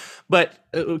whatever. But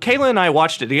Kayla and I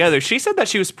watched it together. She said that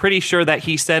she was pretty sure that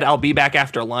he said, I'll be back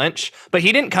after lunch, but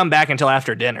he didn't come back until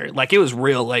after dinner. Like, it was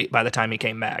real late by the time he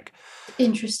came back.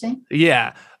 Interesting.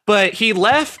 Yeah. But he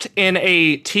left in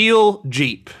a teal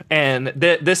Jeep. And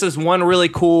this is one really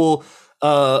cool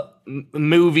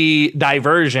movie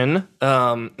diversion,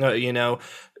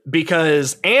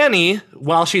 because Annie,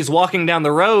 while she's walking down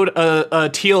the road, a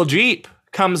teal Jeep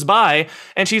comes by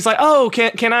and she's like, oh,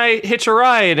 can I hitch a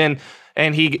ride?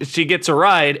 And she gets a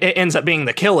ride. It ends up being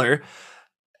the killer.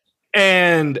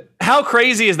 And how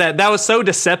crazy is that? That was so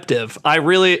deceptive. I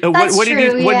really, what do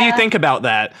you think about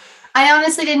that? I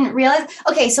honestly didn't realize.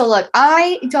 Okay, so look,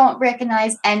 I don't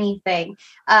recognize anything.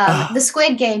 The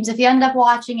Squid Games, if you end up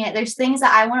watching it, there's things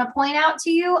that I want to point out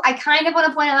to you. I kind of want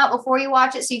to point it out before you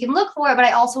watch it so you can look for it, but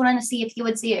I also want to see if you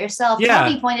would see it yourself. Yeah.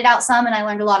 Toby pointed out some, and I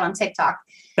learned a lot on TikTok.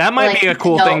 That might be a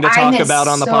cool thing to talk about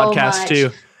on the podcast,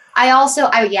 too. I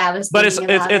was But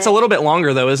it's a little bit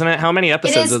longer, though, isn't it? How many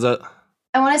episodes is it?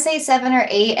 I want to say 7 or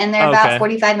 8, and they're about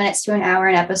 45 minutes to an hour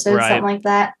an episode, something like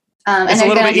that. It's a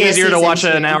little bit easier to watch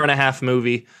an hour and a half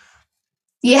movie.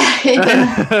 Yeah.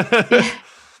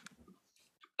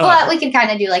 But we can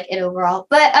kind of do like it overall.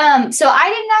 But so I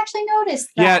didn't actually notice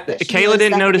that. Yeah, Kayla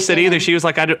didn't notice it either. She was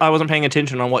like, I wasn't paying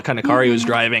attention on what kind of car he was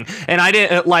driving. And I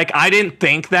didn't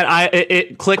think that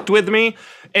it clicked with me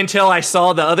until I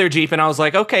saw the other Jeep and I was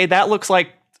like, okay, that looks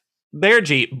like their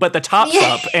Jeep, but the top's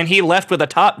up and he left with the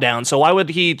top down. So why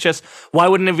wouldn't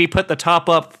he put the top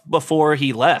up before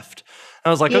he left? I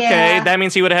was like, okay, that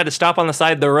means he would have had to stop on the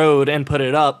side of the road and put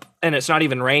it up, and it's not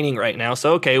even raining right now,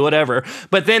 so okay, whatever.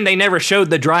 But then they never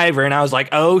showed the driver, and I was like,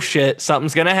 oh shit,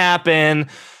 something's gonna happen.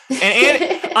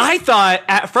 And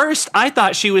at first I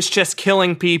thought she was just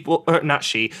killing people, or not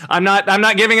she. I'm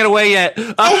not giving it away yet.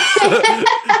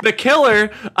 The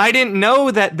killer, I didn't know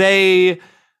that they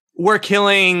were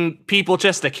killing people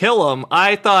just to kill them.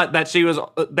 I thought that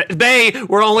they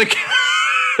were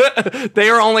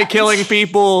only killing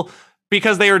people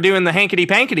because they were doing the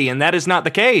hankety-pankety, and that is not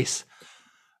the case.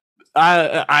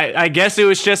 I guess it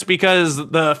was just because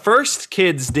the first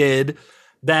kids did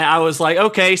that I was like,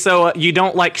 okay, so you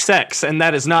don't like sex, and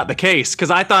that is not the case. Because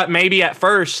I thought maybe at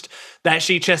first that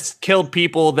she just killed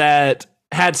people that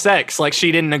had sex, like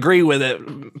she didn't agree with it,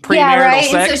 premarital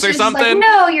sex or something. Like,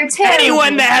 no, you're terrible.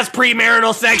 Anyone that has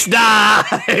premarital sex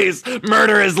dies.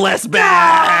 Murder is less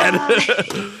bad.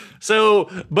 So,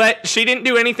 but she didn't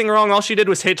do anything wrong. All she did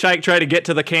was hitchhike, try to get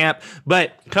to the camp.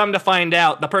 But come to find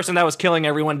out, the person that was killing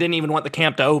everyone didn't even want the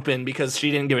camp to open because she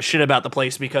didn't give a shit about the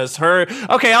place because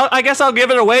I guess I'll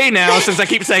give it away now since I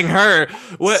keep saying her.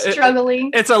 Struggling.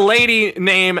 It's a lady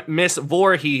named Miss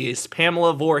Voorhees.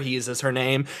 Pamela Voorhees is her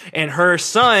name. And her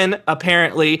son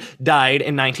apparently died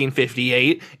in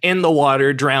 1958 in the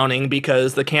water drowning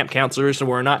because the camp counselors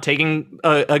were not taking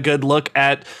a good look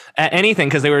at anything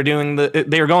because they were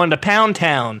going to Pound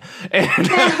Town.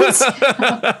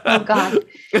 Oh God.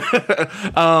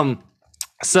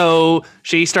 So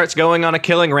she starts going on a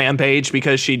killing rampage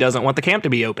because she doesn't want the camp to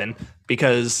be open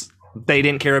because they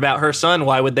didn't care about her son.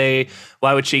 Why would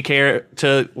she care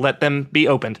to let them be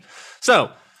opened?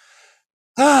 So,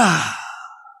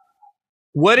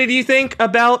 what did you think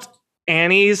about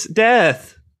Annie's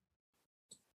death?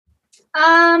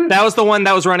 That was the one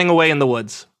that was running away in the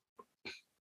woods.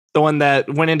 The one that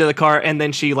went into the car and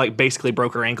then she like basically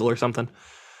broke her ankle or something.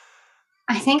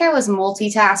 I think I was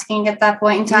multitasking at that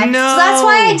point in time. No. So that's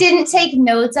why I didn't take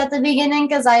notes at the beginning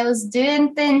because I was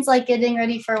doing things like getting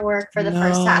ready for work for the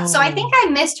first half. So I think I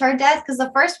missed her death because the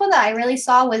first one that I really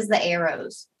saw was the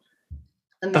arrows.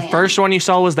 The first one you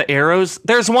saw was the arrows?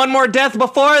 There's one more death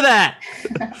before that.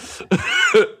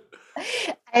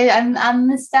 I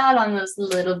missed out on those a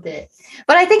little bit.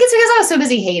 But I think it's because I was so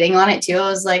busy hating on it too. I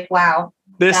was like, wow.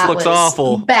 This looks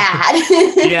awful. Bad.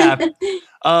 Yeah.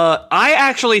 I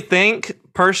actually think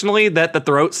personally that the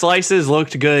throat slices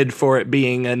looked good for it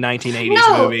being a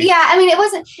 1980s movie. Yeah, I mean it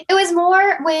was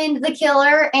more when the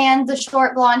killer and the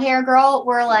short blonde hair girl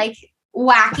were like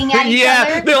whacking at each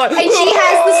other. Like, and she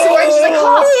has the sword, she's like,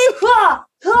 ha,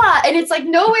 ha, and it's like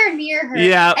nowhere near her.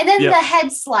 Yeah. And then the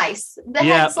head slice. The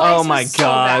head slice. Oh my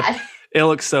God. So bad. It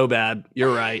looks so bad.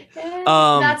 You're right.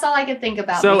 That's all I could think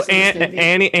about. So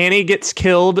Annie gets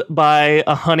killed by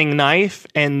a hunting knife,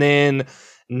 and then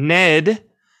Ned,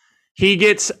 he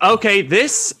gets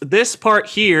this part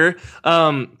here.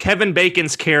 Kevin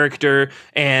Bacon's character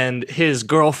and his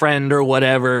girlfriend or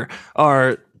whatever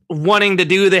are wanting to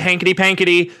do the hankety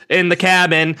pankety in the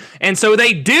cabin, and so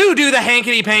they do the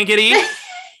hankety pankety.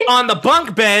 on the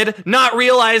bunk bed, not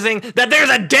realizing that there's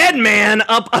a dead man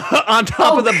up on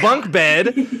top of the bunk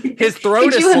bed. His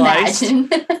throat is sliced.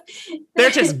 They're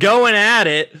just going at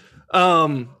it.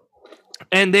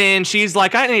 And then she's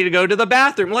like, I need to go to the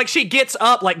bathroom. Like, she gets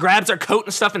up, like, grabs her coat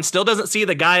and stuff and still doesn't see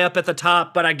the guy up at the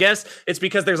top. But I guess it's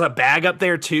because there's a bag up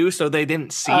there, too, so they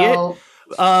didn't see it.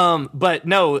 But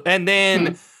no. And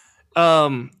then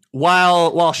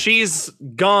while she's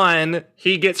gone,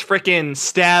 he gets freaking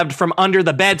stabbed from under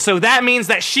the bed. So that means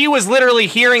that she was literally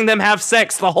hearing them have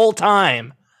sex the whole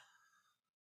time.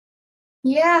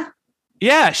 Yeah.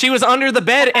 Yeah, she was under the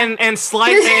bed and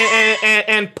sliced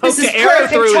and poked an arrow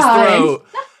through his throat.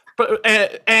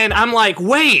 And I'm like,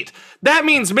 wait, that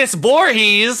means Miss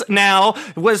Voorhees now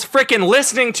was freaking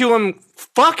listening to him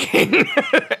fucking. To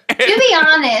be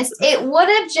honest, it would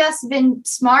have just been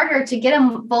smarter to get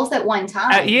them both at one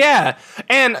time. Yeah,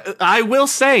 and I will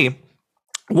say,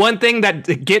 one thing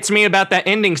that gets me about that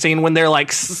ending scene when they're like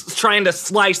trying to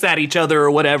slice at each other or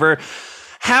whatever.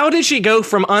 How did she go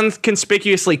from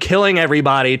unconspicuously killing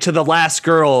everybody to the last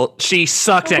girl she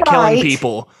sucked at killing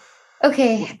people?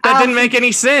 Okay. That didn't make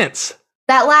any sense.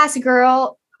 That last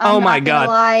girl. Oh my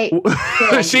God.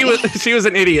 She was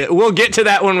an idiot. We'll get to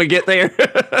that when we get there.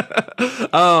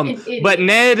 But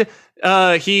Ned,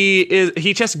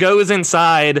 he just goes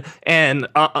inside and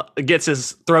gets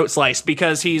his throat sliced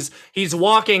because he's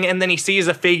walking and then he sees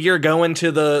a figure go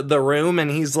into the room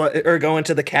and he's like, or go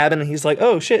into the cabin and he's like,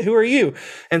 oh shit, who are you?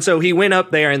 And so he went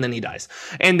up there and then he dies.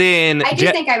 And then I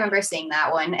do think I remember seeing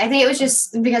that one. I think it was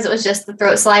just because it was just the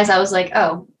throat slice. I was like,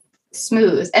 oh,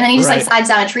 smooth. And then he just like slides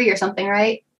down a tree or something,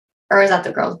 right? Or is that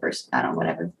the girl's person? I don't know,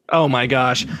 whatever. Oh my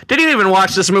gosh. Did you even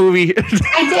watch this movie?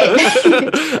 I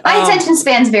did. My attention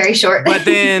span's very short. But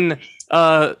then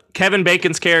Kevin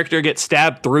Bacon's character gets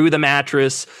stabbed through the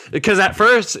mattress because at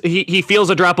first he feels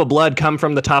a drop of blood come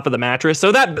from the top of the mattress.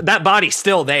 So that body's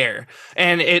still there.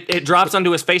 And it drops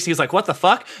onto his face. He's like, what the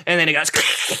fuck? And then he goes,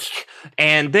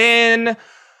 and then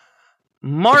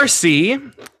Marcy,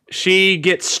 she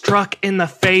gets struck in the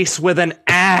face with an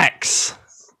axe.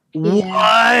 Yeah.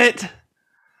 What?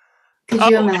 Could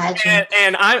you imagine?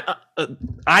 And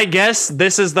I guess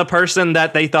this is the person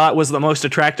that they thought was the most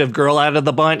attractive girl out of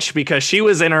the bunch because she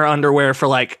was in her underwear for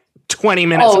like 20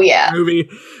 minutes of the movie.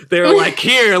 They were like,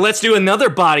 here, let's do another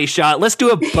body shot. Let's do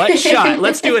a butt shot.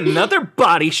 Let's do another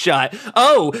body shot.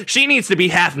 Oh, she needs to be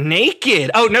half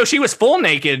naked. Oh, no, she was full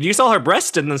naked. You saw her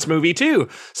breast in this movie, too.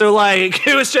 So, like,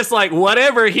 it was just like,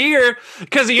 whatever here.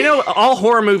 Because, you know, all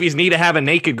horror movies need to have a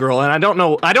naked girl. And I don't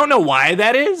know why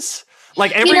that is.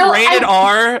 Like every rated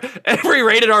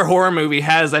R horror movie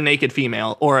has a naked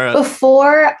female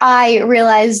Before I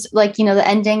realized like, you know, the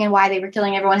ending and why they were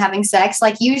killing everyone having sex,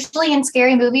 like usually in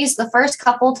scary movies, the first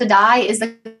couple to die is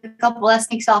the couple that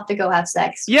sneaks off to go have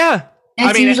sex. Yeah. And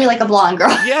it's usually like a blonde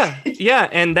girl. Yeah.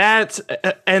 And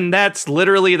that's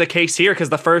literally the case here because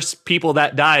the first people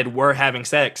that died were having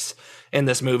sex in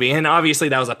this movie. And obviously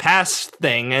that was a past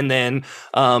thing. And then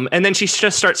she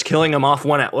just starts killing them off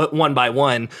one by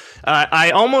one.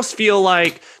 I almost feel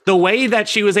like the way that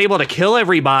she was able to kill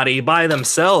everybody by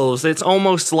themselves, it's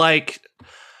almost like,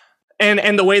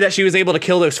 and the way that she was able to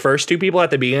kill those first two people at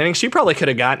the beginning, she probably could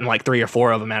have gotten like 3 or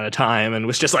 4 of them at a time and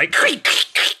was just like,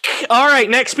 all right,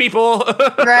 next people.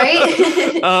 Right?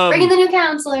 Bring in the new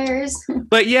counselors.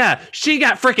 But yeah, she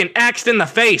got freaking axed in the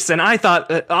face. And I thought,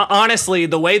 honestly,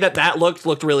 the way that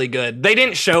looked really good. They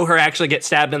didn't show her actually get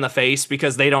stabbed in the face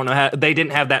because they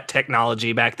didn't have that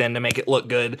technology back then to make it look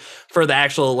good for the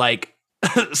actual like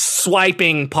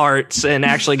swiping parts and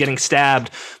actually getting stabbed.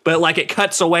 But like it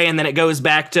cuts away and then it goes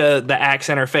back to the axe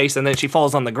in her face and then she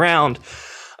falls on the ground.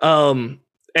 And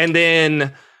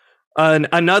then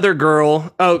another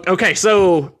girl. Oh, okay.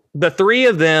 So the 3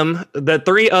 of them, the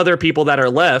 3 other people that are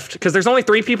left, because there's only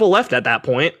 3 people left at that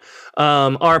point,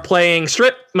 are playing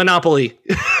strip Monopoly.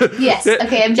 Yes.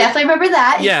 Okay. I definitely remember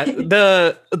that. Yeah.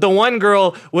 The one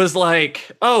girl was like,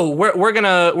 "Oh, we're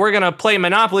gonna play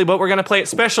Monopoly, but we're gonna play it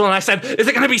special." And I said, "Is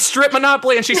it gonna be strip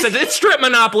Monopoly?" And she said, "It's strip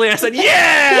Monopoly." I said,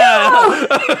 "Yeah."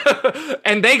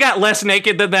 And they got less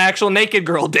naked than the actual naked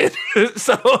girl did.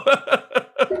 So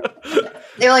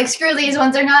they're like, screw these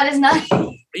ones, they're not as nice.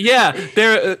 Yeah,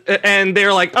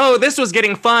 they're like, oh, this was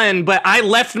getting fun, but I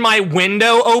left my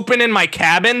window open in my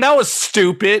cabin. That was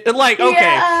stupid. Like,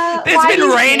 okay, it's been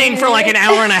raining for like an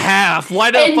hour and a half.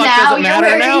 Why the fuck does it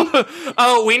matter now?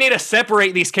 Oh, we need to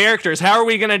separate these characters. How are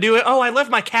we gonna do it? Oh, I left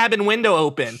my cabin window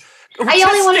open. I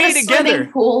only wanted a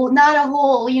swimming pool, not a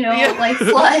whole, like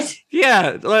flood.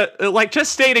 Yeah, like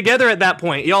just stay together at that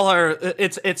point. Y'all are,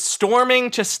 it's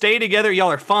storming, just stay together.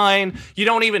 Y'all are fine. You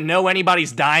don't even know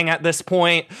anybody's dying at this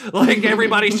point. Like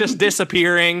everybody's just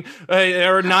disappearing,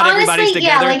 or not. Honestly, everybody's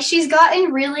together. Yeah, like she's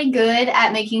gotten really good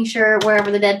at making sure wherever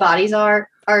the dead bodies are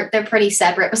they're pretty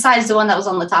separate, besides the one that was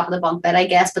on the top of the bunk bed, I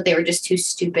guess, but they were just too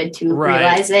stupid to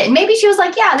realize it. And maybe she was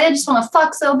like, yeah, they just want to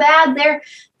fuck so bad, they're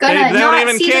gonna not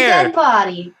see the dead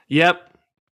body. Yep.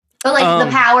 But like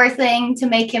the power thing to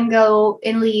make him go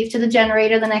and leave to the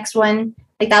generator, the next one,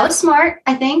 like that was smart,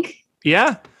 I think.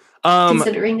 Yeah.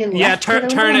 Considering they left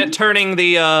turning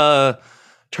the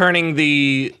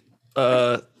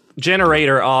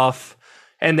generator off.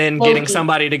 And then getting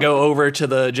somebody to go over to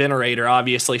the generator.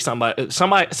 Obviously, somebody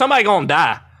gonna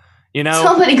die.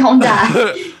 Somebody gonna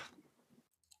die.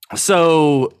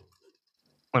 So,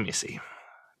 let me see.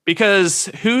 Because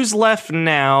who's left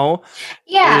now?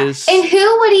 Yeah, and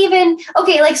who would even?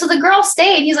 Okay, like so the girl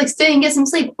stayed. He's like, stay and get some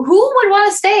sleep. Who would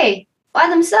want to stay by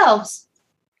themselves?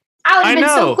 I would have been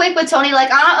so quick with Tony. Like,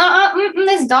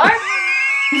 it's dark.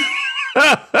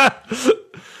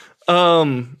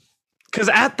 Because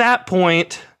at that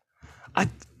point,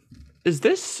 is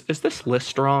this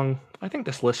list wrong? I think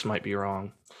this list might be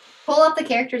wrong. Pull up the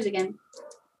characters again.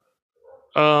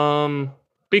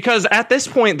 Because at this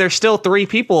point, there's still 3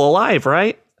 people alive,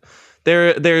 right?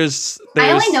 There's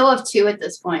I only know of 2 at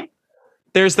this point.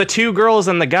 There's the 2 girls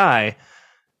and the guy.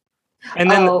 And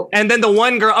then the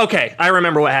one girl. Okay, I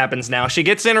remember what happens now. She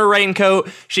gets in her raincoat.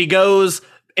 She goes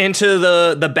into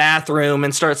the bathroom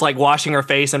and starts like washing her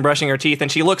face and brushing her teeth, and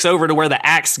she looks over to where the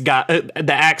axe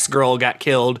girl got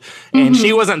killed, and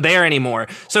she wasn't there anymore.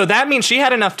 So that means she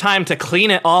had enough time to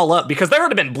clean it all up, because there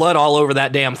would have been blood all over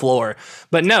that damn floor.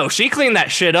 But no, she cleaned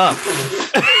that shit up.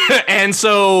 And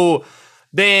so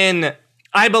then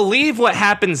I believe what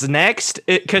happens next,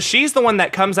 because she's the one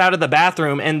that comes out of the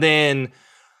bathroom, and then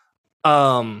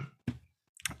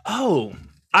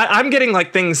I'm getting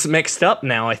like things mixed up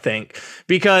now, I think,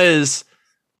 because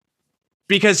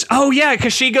she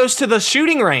goes to the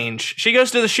shooting range. She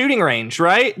goes to the shooting range,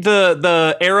 right?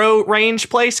 The arrow range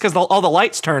place, because all the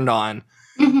lights turned on.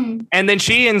 Mm-hmm. And then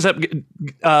she ends up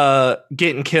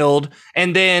getting killed.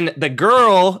 And then the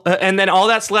girl, and then all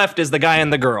that's left is the guy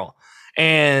and the girl.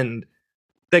 And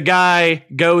the guy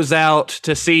goes out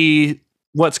to see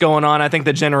what's going on. I think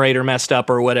the generator messed up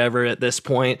or whatever at this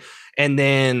point. And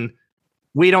then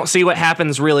we don't see what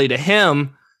happens really to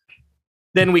him.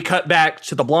 Then we cut back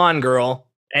to the blonde girl,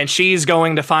 and she's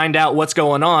going to find out what's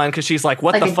going on, because she's like,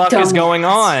 what the fuck is going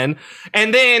on?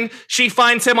 And then she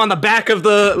finds him on the back of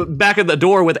the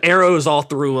door with arrows all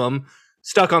through him,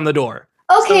 stuck on the door.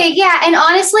 Okay, yeah, and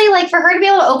honestly, like for her to be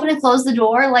able to open and close the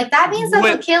door, like that means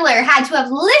that the killer had to have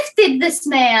lifted this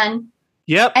man.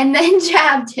 Yep. And then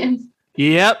jabbed him.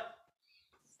 Yep.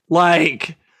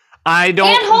 Like, I don't...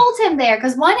 And hold him there,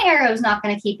 because one arrow is not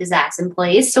going to keep his ass in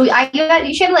place. So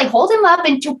you should like hold him up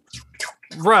and...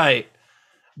 Right.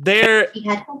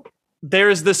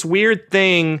 There's this weird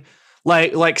thing,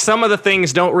 like some of the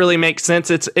things don't really make sense.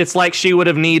 It's like she would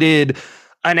have needed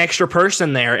an extra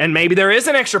person there, and maybe there is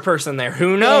an extra person there.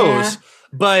 Who knows? Yeah.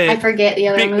 But I forget the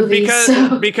other movies.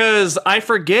 Because I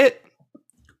forget...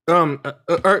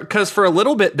 because for a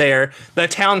little bit there, the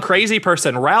town crazy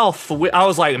person, Ralph, I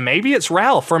was like, maybe it's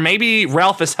Ralph, or maybe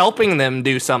Ralph is helping them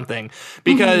do something.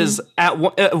 Because at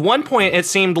one point it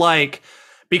seemed like,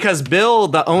 because Bill,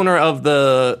 the owner of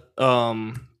the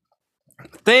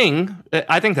thing,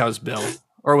 I think that was Bill,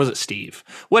 or was it Steve?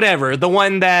 Whatever, the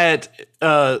one that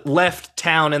left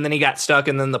town and then he got stuck,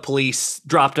 and then the police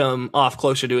dropped him off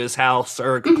closer to his house,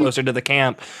 or closer to the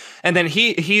camp. And then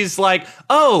he's like,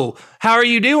 oh, how are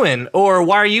you doing? Or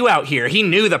why are you out here? He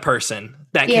knew the person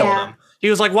that killed him. He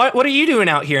was like, what are you doing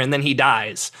out here? And then he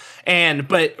dies.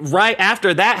 But right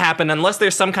after that happened, unless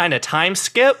there's some kind of time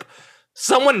skip,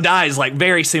 someone dies like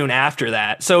very soon after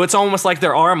that. So it's almost like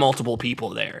there are multiple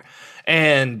people there.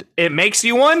 And it makes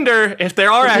you wonder if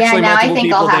there are actually multiple people there. Yeah, now I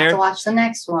think I'll have to watch the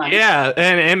next one. Yeah,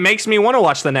 and it makes me want to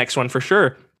watch the next one for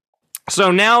sure. So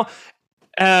now...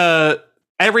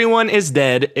 everyone is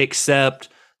dead except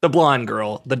the blonde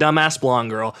girl, the dumbass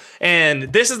blonde girl.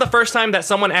 And this is the first time that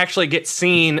someone actually gets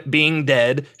seen being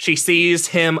dead. She sees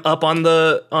him up on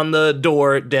the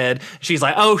door dead. She's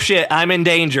like, oh shit, I'm in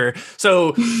danger.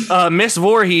 So Miss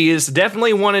Voorhees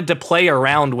definitely wanted to play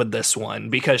around with this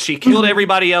one, because she killed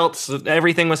everybody else.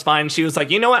 Everything was fine. She was like,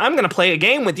 you know what? I'm going to play a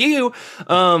game with you.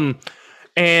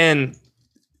 And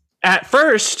at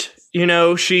first,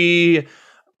 she...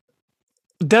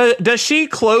 Does she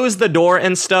close the door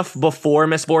and stuff before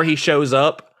Miss Voorhees shows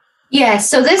up? Yes.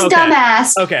 So this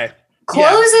dumbass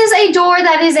closes a door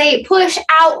that is a push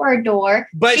outward door.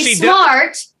 But she's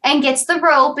smart and gets the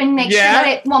rope and makes sure that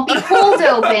it won't be pulled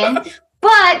open.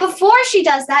 But before she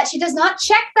does that, she does not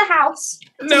check the house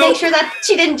to make sure that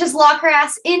she didn't just lock her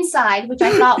ass inside, which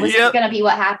I thought was going to be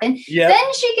what happened.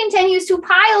 Then she continues to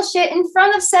pile shit in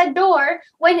front of said door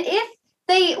when if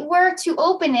they were to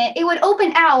open it, it would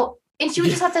open out and she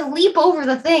would just have to leap over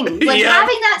the thing. Like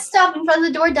having that stuff in front of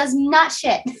the door does not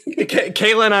shit.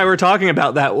 Kayla and I were talking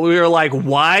about that. We were like,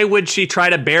 why would she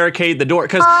try to barricade the door?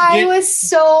 Because I was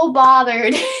so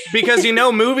bothered. Because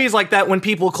movies like that, when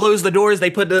people close the doors,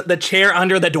 they put the chair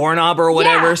under the doorknob or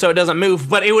whatever so it doesn't move.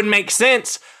 But it would make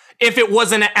sense if it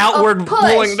was an outward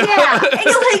pulling. But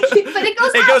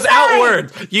it goes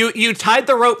outward. You tied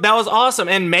the rope. That was awesome.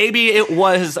 And maybe it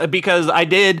was because I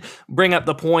did bring up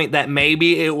the point that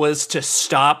maybe it was to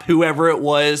stop whoever it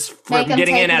was from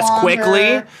getting in as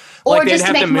quickly. Or like just they'd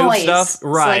have to to make move noise. stuff.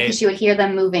 Right. Because she would hear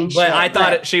them moving shit. But I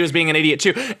thought she was being an idiot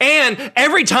too. And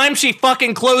every time she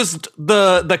fucking closed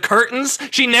the curtains,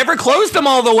 she never closed them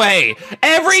all the way.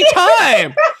 Every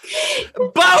time.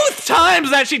 Both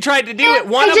times that she tried to do it.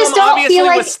 One of them obviously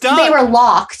was stuck. They were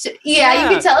locked. Yeah, you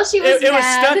could tell she was it was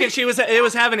stuck and it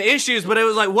was having issues, but it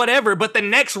was like whatever. But the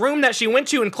next room that she went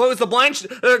to and closed the blinds,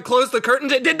 closed the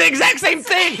curtains, it did the exact same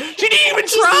thing. She didn't even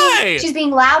try. She's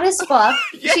being loud as fuck.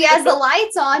 She has the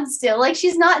lights on still. Like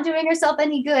she's not doing herself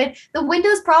any good. The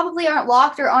windows probably aren't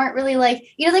locked or aren't really like,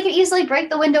 they could easily break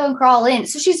the window and crawl in.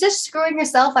 So she's just screwing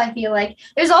herself, I feel like.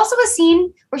 There's also a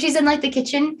scene where she's in like the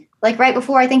kitchen, like right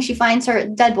before I think she finds her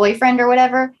dead boyfriend or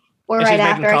whatever. Or and right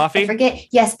after, I forget.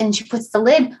 Yes, and she puts the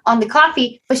lid on the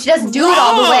coffee, but she doesn't do it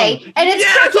all the way, and it's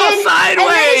crooked, sideways. And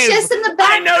then it's just in the back.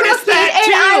 I noticed crooked, that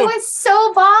too. And I was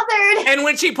so bothered. And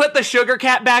when she put the sugar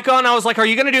cap back on, I was like, "Are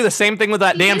you going to do the same thing with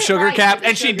that damn sugar cap?"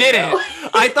 And she didn't.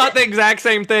 I thought the exact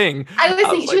same thing. I was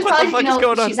thinking she was probably,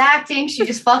 she's acting. She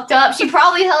just fucked up. She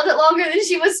probably held it longer than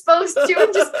she was supposed to,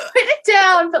 and just put it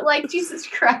down. But like, Jesus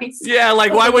Christ. Yeah,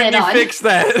 like why wouldn't you fix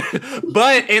that?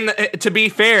 But to be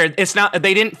fair, it's not.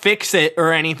 They didn't fix it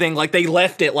or anything. Like they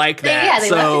left it like that. They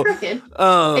left it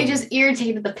crooked. They just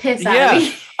irritated the piss out of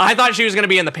me. I thought she was going to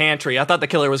be in the pantry. I thought the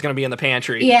killer was going to be in the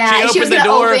pantry. Yeah, she opened the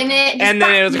door, open it, and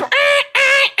then it was.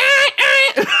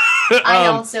 I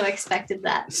also expected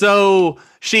that. So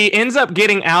she ends up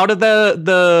getting out of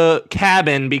the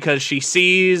cabin because she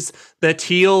sees the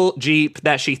teal Jeep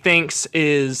that she thinks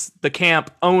is the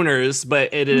camp owner's,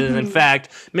 but it is in fact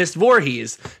Miss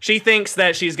Voorhees. She thinks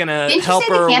that she's going to help her.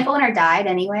 Didn't you say the camp owner died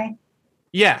anyway?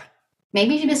 Yeah.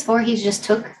 Maybe Miss Voorhees just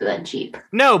took the Jeep.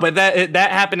 No, but that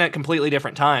happened at completely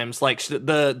different times. Like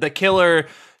the killer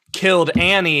killed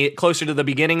Annie closer to the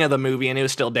beginning of the movie, and it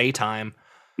was still daytime.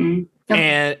 Mm-hmm.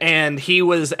 And he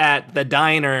was at the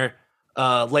diner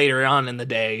later on in the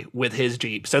day with his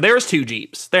Jeep. So there was 2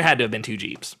 Jeeps. There had to have been 2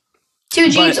 Jeeps. 2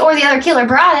 Jeeps, or the other killer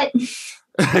brought it.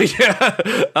 Yeah.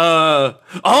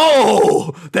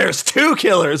 There's 2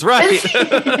 killers, right?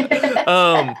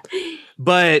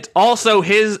 But also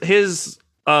his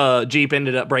Jeep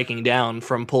ended up breaking down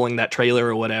from pulling that trailer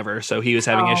or whatever. So he was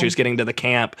having issues getting to the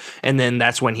camp. And then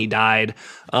that's when he died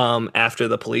after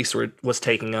the police was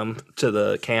taking him to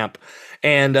the camp.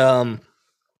 And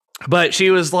but she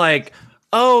was like,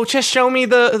 "Oh, just show me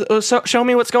show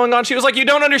me what's going on." She was like, "You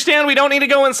don't understand. We don't need to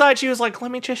go inside." She was like, "Let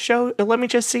me just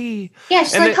see." Yeah,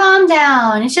 she's like, "Calm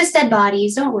down. It's just dead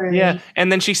bodies. Don't worry." Yeah,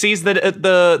 and then she sees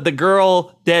the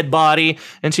girl dead body,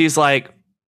 and she's like,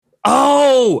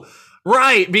 "Oh,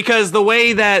 right," because the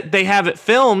way that they have it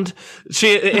filmed,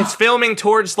 it's filming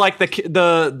towards like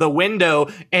the window,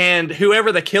 and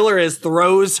whoever the killer is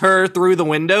throws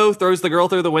the girl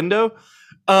through the window.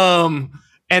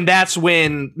 And that's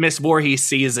when Miss Voorhees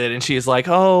sees it, and she's like,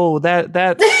 "Oh,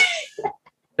 that's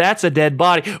a dead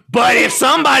body. But if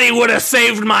somebody would have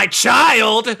saved my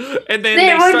child," and then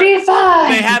they would be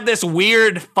fine. They have this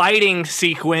weird fighting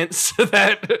sequence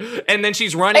and then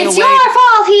she's running away. It's your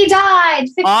fault he died.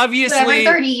 Obviously,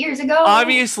 30 years ago.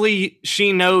 Obviously,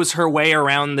 she knows her way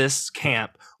around this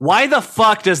camp. Why the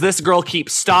fuck does this girl keep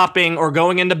stopping or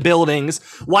going into buildings?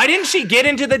 Why didn't she get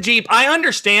into the Jeep? I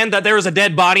understand that there was a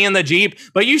dead body in the Jeep,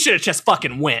 but you should have just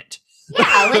fucking went.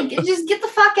 Yeah, like just get the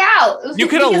fuck out. You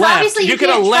could have left. You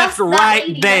could have left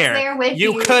right there.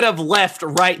 You could have left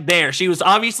right there. She was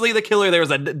obviously the killer. There was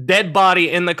a dead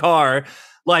body in the car.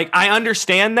 Like, I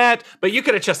understand that, but you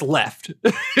could have just left.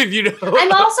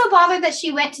 I'm also bothered that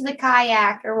she went to the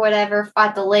kayak or whatever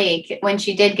at the lake when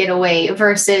she did get away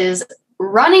versus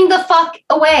running the fuck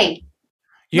away.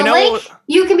 The lake,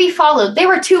 you can be followed. There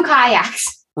were 2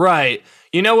 kayaks. Right.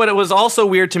 You know what? It was also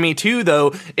weird to me too,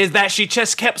 though, is that she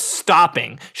just kept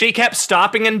stopping. She kept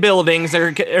stopping in buildings,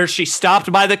 or she stopped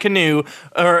by the canoe,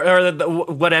 or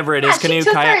whatever it is, canoe, she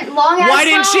took kayak. her long ass Why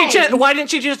didn't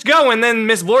she just go? And then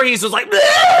Miss Voorhees was like,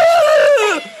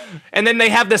 "Bleh!" And then they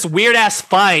have this weird ass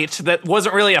fight that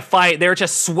wasn't really a fight. They were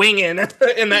just swinging in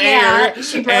the air. Yeah,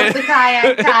 she broke the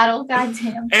kayak paddle.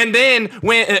 Goddamn. And then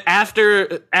when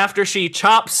after she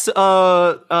chops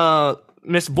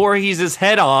Miss Voorhees'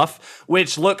 head off,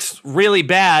 which looks really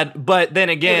bad, but then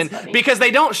again, because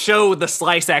they don't show the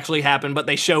slice actually happen, but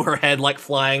they show her head like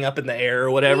flying up in the air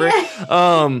or whatever.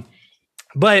 Yeah.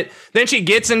 But then she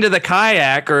gets into the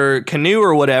kayak or canoe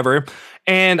or whatever,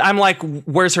 and I'm like,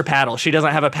 where's her paddle? She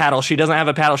doesn't have a paddle. She doesn't have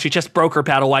a paddle. She just broke her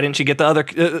paddle. Why didn't she get the other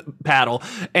paddle?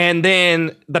 And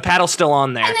then the paddle's still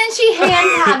on there. And then she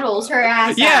hand paddles her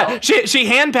ass out. she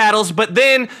hand paddles, but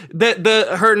then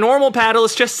her normal paddle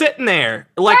is just sitting there.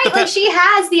 Like she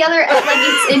has the other, like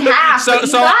it's in half.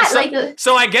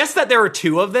 So I guess that there were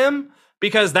two of them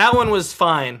because that one was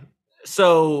fine.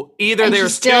 So either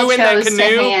there's two in that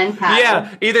canoe.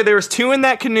 Either there was two in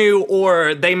that canoe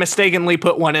or they mistakenly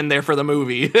put one in there for the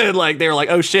movie. Like they were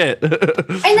like, oh shit. And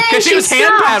then she was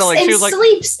hand paddling. And she was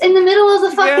sleeps in the middle of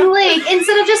the fucking lake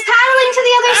instead of just paddling to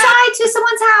the other side to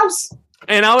someone's house.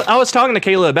 And I was talking to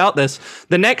Kayla about this.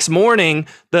 The next morning,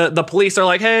 the police are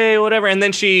like, hey, whatever. And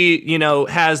then she,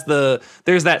 has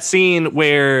there's that scene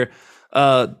where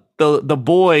the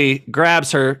boy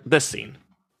grabs her. This scene.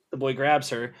 The boy grabs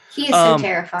her. He is so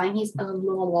terrifying. He's But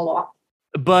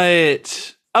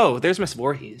there's Miss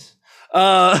Voorhees.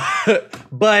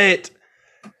 But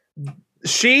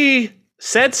she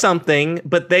said something,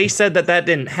 but they said that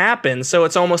didn't happen. So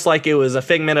it's almost like it was a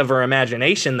figment of her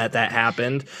imagination that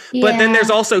happened. Yeah. But then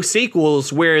there's also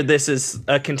sequels where this is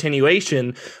a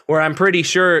continuation where I'm pretty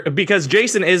sure, because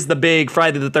Jason is the big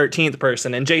Friday the 13th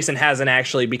person and Jason hasn't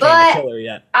actually become the killer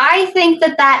yet. I think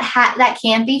that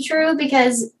can't be true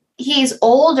because he's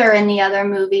older in the other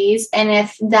movies, and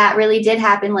if that really did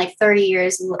happen like 30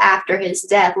 years after his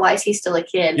death, why is he still a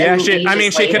kid? Yeah, she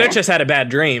could have just had a bad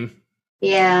dream.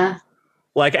 Yeah.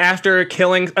 Like after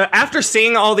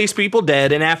seeing all these people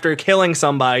dead and after killing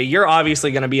somebody, you're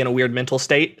obviously going to be in a weird mental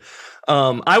state.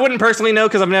 I wouldn't personally know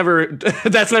because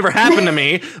that's never happened to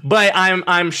me, but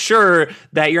I'm sure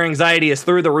that your anxiety is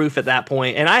through the roof at that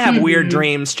point. And I have weird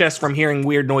dreams just from hearing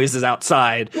weird noises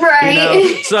outside.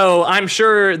 Right. So I'm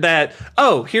sure that,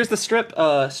 here's the strip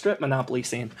Monopoly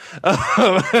scene.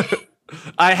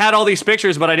 I had all these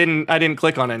pictures, but I didn't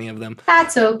click on any of them.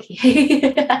 That's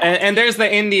okay. and there's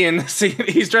the Indian. See,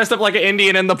 he's dressed up like an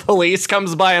Indian and the police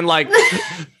comes by and like,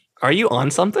 are you on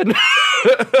something?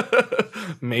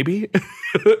 Maybe.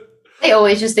 They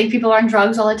always just think people are on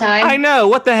drugs all the time. I know,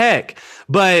 what the heck?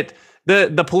 But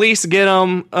the police get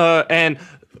them. And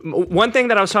one thing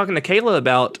that I was talking to Kayla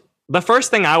about, the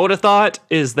first thing I would have thought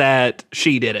is that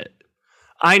she did it.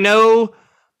 I know,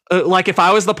 like if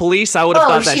I was the police, I would have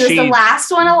thought that she was the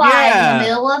last one alive in the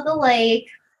middle of the lake.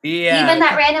 Yeah. Even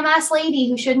that random ass lady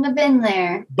who shouldn't have been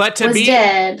there was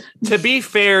dead. To be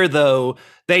fair, though,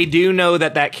 they do know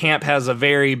that camp has a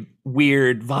very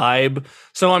weird vibe.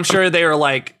 So I'm sure they were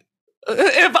like,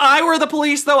 if I were the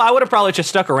police, though, I would have probably just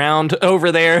stuck around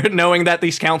over there knowing that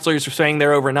these counselors were staying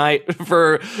there overnight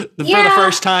for the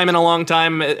first time in a long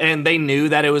time. And they knew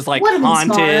that it was like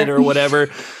haunted or whatever.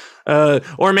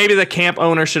 Or maybe the camp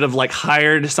owner should have like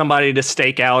hired somebody to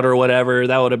stake out or whatever.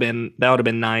 That would have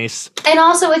been nice. And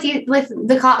also with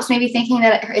the cops maybe thinking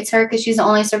that it's her because she's the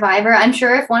only survivor. I'm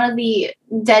sure if one of the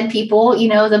dead people,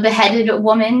 the beheaded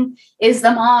woman is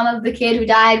the mom of the kid who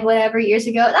died whatever years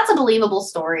ago, that's a believable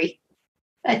story.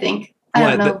 I think.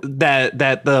 I don't know.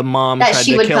 That the mom that tried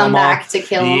she to would kill come them all. back to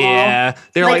kill them all. Yeah,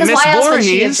 they're like Miss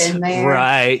Voorhees,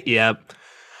 right? Yep.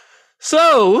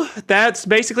 So that's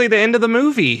basically the end of the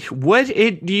movie. What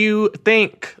did you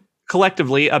think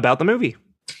collectively about the movie?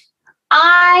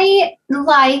 I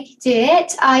liked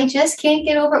it. I just can't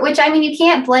get over it, which, I mean, you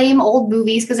can't blame old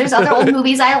movies because there's other old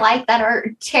movies I like that are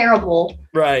terrible.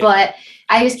 Right. But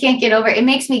I just can't get over it. It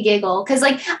makes me giggle because,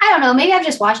 like, I don't know, maybe I've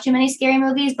just watched too many scary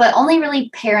movies, but only really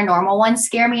paranormal ones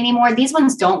scare me anymore. These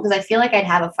ones don't because I feel like I'd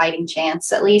have a fighting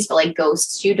chance, at least, but like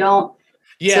ghosts, you don't.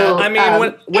 Yeah, so, I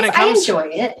mean, when it comes, I enjoy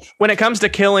it. When it comes to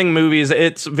killing movies,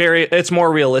 it's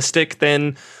more realistic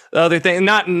than the other thing.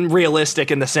 Not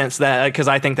realistic in the sense that, because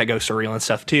I think that ghosts are real and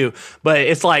stuff too. But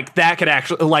it's like that could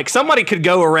actually, like, somebody could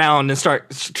go around and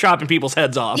start chopping people's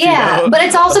heads off. Yeah, but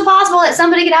it's also possible that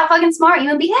somebody could out fucking smart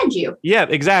you and behead you. Yeah,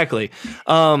 exactly.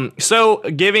 So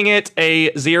giving it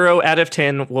a 0 out of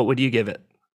 10, what would you give it?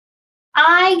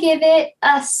 I give it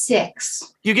a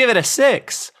 6. You give it a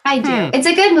 6? I do. It's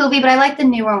a good movie, but I like the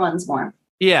newer ones more.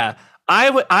 Yeah.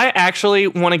 I actually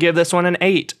want to give this one an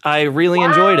 8. I really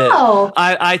enjoyed it. Wow.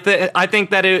 I think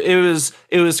that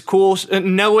it was cool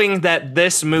knowing that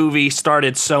this movie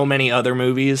started so many other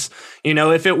movies. You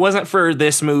know, if it wasn't for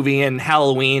this movie and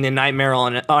Halloween and Nightmare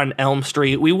on Elm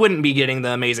Street, we wouldn't be getting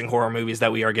the amazing horror movies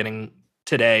that we are getting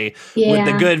today with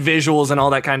the good visuals and all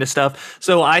that kind of stuff.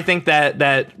 So I think that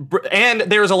and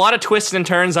there was a lot of twists and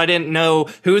turns. I didn't know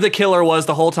who the killer was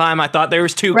the whole time. I thought there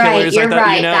was 2 killers. You're I thought,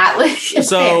 right. you know, That was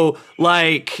so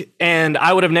like, and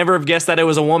I would have never have guessed that it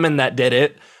was a woman that did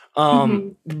it.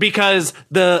 Because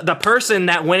the person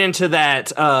that went into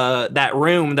that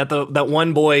room that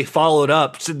one boy followed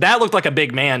up, so that looked like a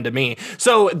big man to me.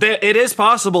 So it is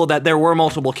possible that there were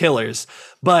multiple killers,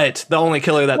 but the only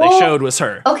killer that they showed was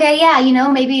her. Okay, yeah, you know,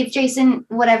 maybe if Jason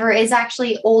whatever is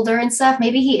actually older and stuff,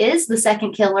 maybe he is the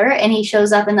second killer and he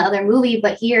shows up in the other movie,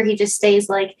 but here he just stays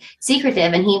like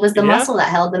secretive and he was the muscle that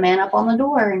held the man up on the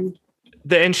door.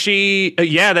 And she,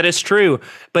 yeah, that is true.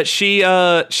 But she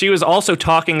was also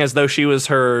talking as though she was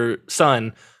her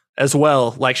son as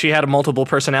well. Like she had a multiple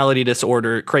personality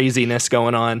disorder craziness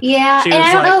going on. Yeah, and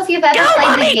I don't know if you've ever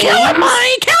played the game. Kill her,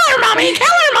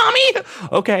 mommy.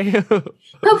 Okay.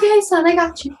 Okay, son, I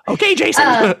got you. Okay,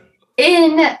 Jason.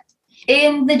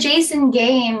 In the Jason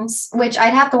games, which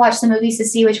I'd have to watch the movies to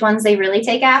see which ones they really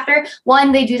take after.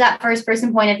 One, they do that first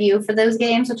person point of view for those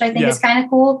games, which I think is kind of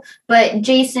cool. But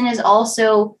Jason is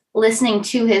also listening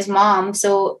to his mom.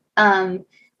 So,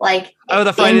 like,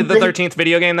 the Friday the 13th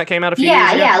video game that came out a few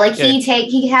years ago? Yeah. Like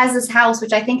he has this house,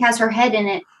 which I think has her head in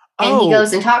it. And he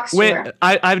goes and talks to her.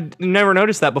 I've never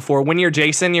noticed that before. When you're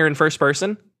Jason, you're in first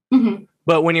person. Mm-hmm.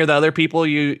 But when you're the other people,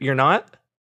 you're not?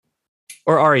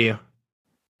 Or are you?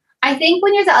 I think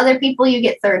when you're the other people, you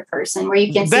get third person where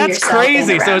you can see yourself. That's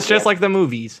crazy. So it's just like the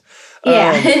movies.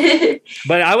 Yeah.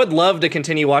 But I would love to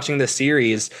continue watching this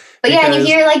series. But yeah, and you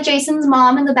hear like Jason's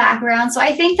mom in the background. So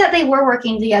I think that they were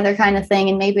working together kind of thing.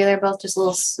 And maybe they're both just a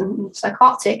little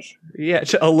psychotic. Yeah,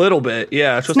 a little bit.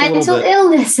 Yeah. Just mental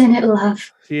illness in it,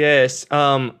 love. Yes.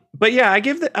 But yeah, I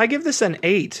give this an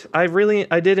 8.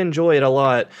 I did enjoy it a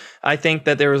lot. I think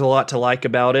that there was a lot to like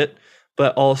about it.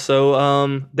 But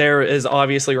also, there is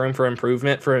obviously room for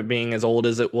improvement for it being as old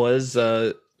as it was.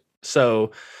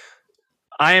 So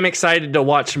I am excited to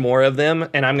watch more of them,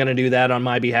 and I'm going to do that on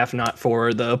my behalf, not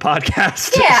for the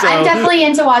podcast. Yeah, I'm definitely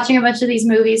into watching a bunch of these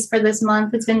movies for this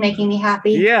month. It's been making me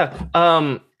happy.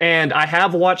 Yeah. And I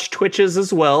have watched Twitches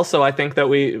as well, so I think that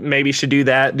we maybe should do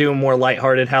that, do a more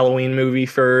lighthearted Halloween movie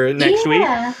for next week.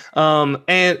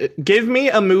 And give me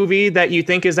a movie that you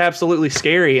think is absolutely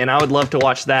scary, and I would love to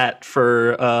watch that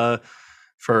for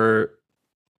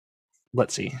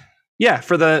let's see. Yeah,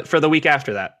 for the week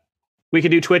after that. We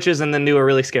could do Twitches and then do a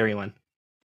really scary one.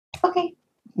 Okay.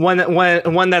 One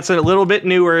that's a little bit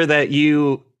newer that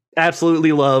you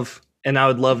absolutely love. And I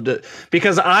would love to,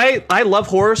 because I love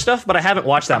horror stuff, but I haven't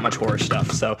watched that much horror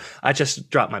stuff. So I just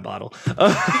dropped my bottle.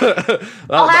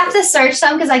 I'll have to search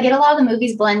some because I get a lot of the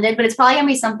movies blended, but it's probably going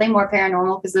to be something more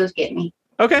paranormal because those get me.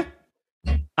 Okay.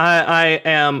 I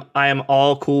am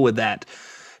all cool with that.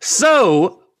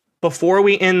 So before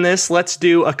we end this, let's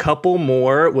do a couple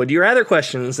more Would You Rather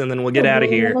questions and then we'll get out of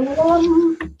here.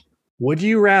 Would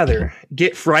you rather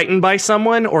get frightened by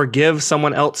someone or give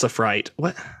someone else a fright?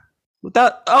 What?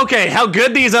 Okay, how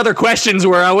good these other questions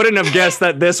were. I wouldn't have guessed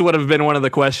that this would have been one of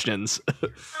the questions.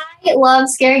 I love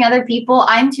scaring other people.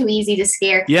 I'm too easy to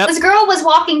scare. Yep. This girl was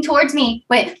walking towards me,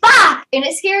 went, bah! And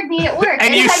it scared me at work.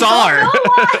 And you saw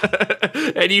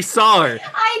her. And you saw her.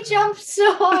 I jumped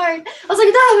so hard. I was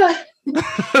like, ah!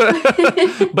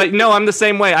 But no, I'm the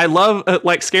same way. I love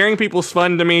like scaring people's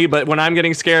fun to me, but when I'm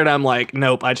getting scared, I'm like,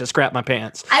 nope, I just crap my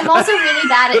pants. I'm also really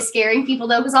bad at scaring people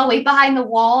though, because I'll wait behind the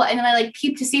wall and then I like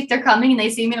peep to see if they're coming and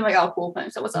they see me and I'm like, oh cool,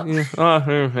 so what's up? Shit.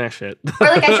 Or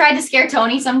like I tried to scare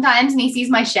Tony sometimes and he sees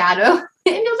my shadow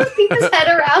and he'll just peep his head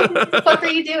around. What the fuck are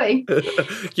you doing?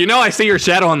 You know, I see your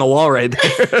shadow on the wall right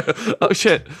there. Oh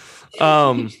shit.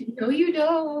 No, you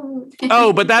don't.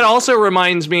 Oh, but that also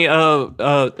reminds me of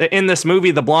in this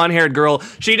movie, the blonde-haired girl,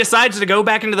 she decides to go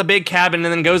back into the big cabin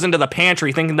and then goes into the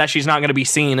pantry thinking that she's not going to be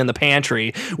seen in the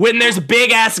pantry. When there's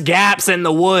big ass gaps in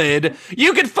the wood,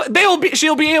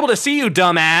 she'll be able to see you,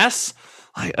 dumbass.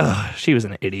 Like, she was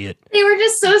an idiot. They were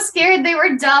just so scared. They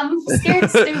were dumb, scared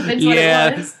stupid. What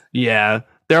it was. Yeah.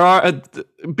 There are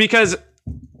because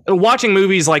watching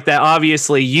movies like that,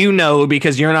 obviously, you know,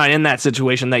 because you're not in that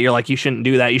situation, that you're like, you shouldn't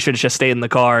do that. You should have just stayed in the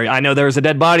car. I know there was a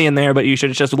dead body in there, but you should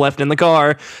have just left in the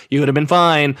car. You would have been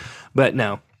fine. But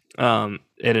no,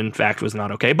 it in fact was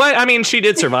not okay. But I mean, she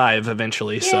did survive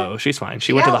eventually, so she's fine.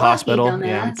 She went to the hospital.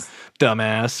 Dumbass.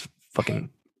 Dumbass. Fucking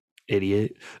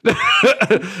idiot.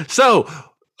 So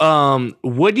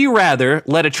Would you rather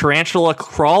let a tarantula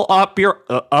crawl up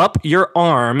your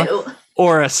arm Ew.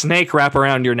 or a snake wrap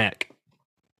around your neck?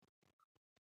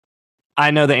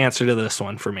 I know the answer to this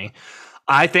one for me.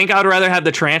 I think I'd rather have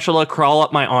the tarantula crawl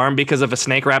up my arm, because if a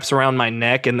snake wraps around my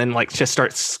neck and then like just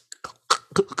starts.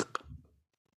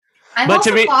 I'm But also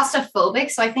to me-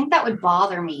 claustrophobic, so I think that would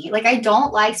bother me. Like, I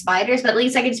don't like spiders, but at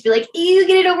least I could just be like, ew,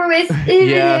 get it over with.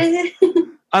 Yeah.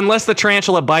 Unless the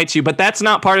tarantula bites you, but that's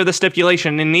not part of the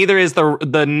stipulation, and neither is the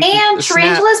And snap.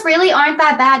 tarantulas really aren't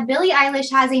that bad. Billie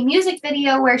Eilish has a music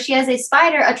video where she has a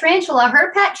spider, a tarantula,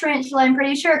 her pet tarantula, I'm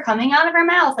pretty sure, coming out of her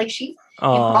mouth. Like, she's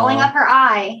crawling Aw, up her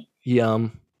eye.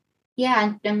 yum.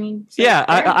 Yeah, I mean, so Yeah,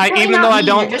 they're I really even not though I mean,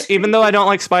 they're don't just even though I don't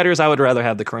like spiders, I would rather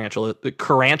have the tarantula. The the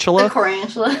tarantula?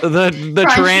 tarantula. The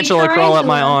Crunchy tarantula crawl up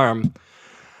my tarantula. arm.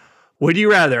 Would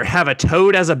you rather have a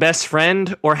toad as a best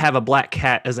friend or have a black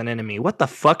cat as an enemy? What the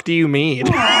fuck do you mean?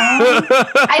 Aw.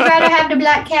 I'd rather have the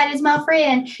black cat as my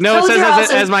friend. No, it Toads says are as-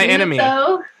 also as my cute, enemy.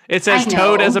 though. It says I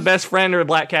toad know. as a best friend or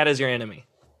black cat as your enemy.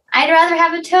 I'd rather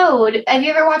have a toad. Have you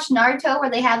ever watched Naruto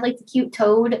where they had like the cute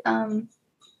toad?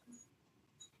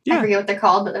 Yeah. I forget what they're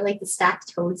called, but they're like the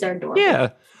stacked toads. They're adorable. Yeah.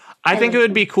 I think it like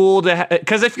would be cool to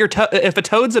because if a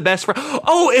toad's a best friend.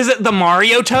 Oh, is it the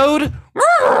Mario toad?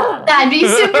 That'd be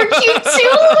super cute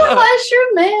too, little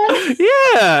mushroom man.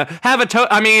 Yeah, have a toad.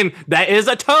 I mean, that is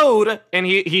a toad, and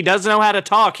he does know how to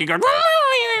talk. He goes.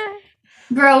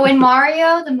 Bro, when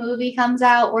Mario the movie comes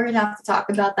out, we're gonna have to talk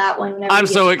about that one. Whenever I'm we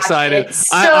get so to watch excited. it.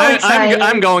 Excited.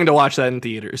 I'm going to watch that in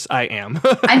theaters. I am.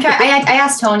 I'm trying. I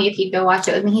asked Tony if he'd go watch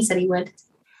it with me. He said he would.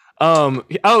 Oh,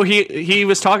 he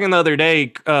was talking the other day,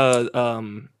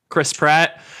 Chris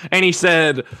Pratt, and he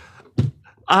said,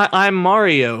 I'm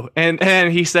Mario,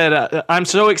 and he said, I'm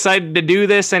so excited to do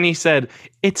this, and he said,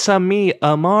 it's a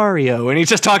Mario, and he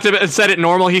just talked about it and said it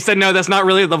normal. He said, no, that's not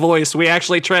really the voice. We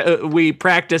actually we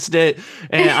practiced it,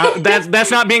 and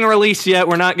that's not being released yet.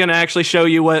 We're not gonna actually show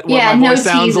you what my no voice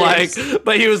sounds teasers. like.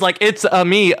 But he was like, it's a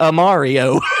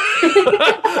Mario.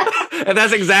 And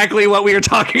that's exactly what we were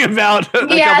talking about a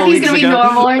couple Yeah, he's weeks gonna be ago.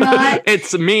 normal or not.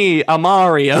 It's me, a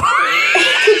Mario.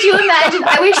 Could you imagine?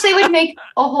 I wish they would make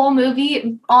a whole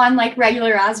movie on like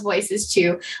regular ass voices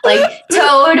too. Like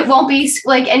Toad won't be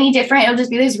like any different. It'll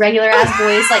just be this regular ass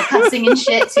voice, like cussing and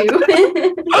shit too.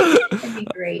 That'd be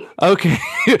great. Okay.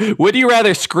 Would you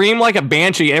rather scream like a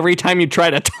banshee every time you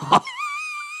try to talk?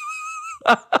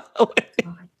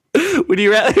 Would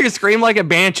you rather scream like a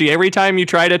banshee every time you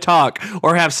try to talk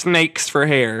or have snakes for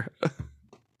hair?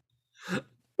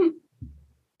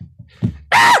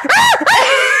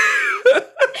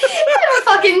 I'm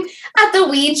fucking at the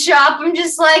weed shop. I'm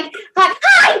just like,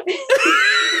 hi. How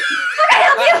can I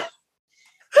help you?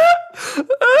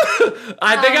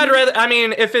 I think I'd rather. I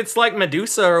mean, if it's like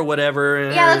Medusa or whatever.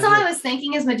 Yeah, that's all I was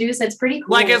thinking is Medusa. It's pretty cool.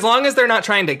 Like, as long as they're not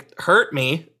trying to hurt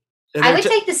me. I would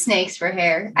take the snakes for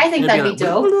hair. I think that'd be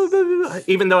dope.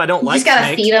 Even though I don't You like just gotta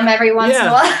snakes. feed them every once in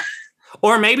a while.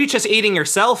 Or maybe just eating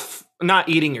yourself, not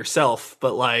eating yourself,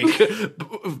 but like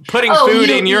putting Oh, food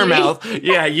you in your eating. mouth.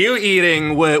 Yeah, you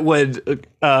eating would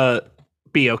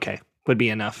be okay. Would be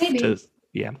enough. Maybe.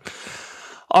 Yeah.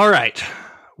 All right.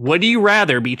 Would you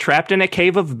rather be trapped in a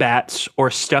cave of bats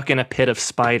or stuck in a pit of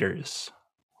spiders?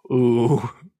 Ooh.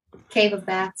 Cave of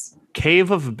bats.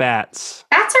 Cave of bats.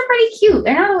 Bats are pretty cute.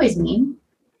 They're not always mean.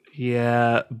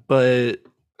 Yeah, but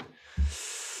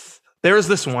there was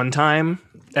this one time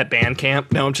at band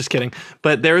camp. No, I'm just kidding.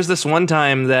 But there was this one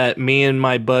time that me and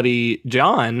my buddy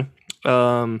John,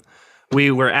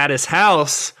 we were at his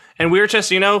house and we were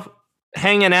just,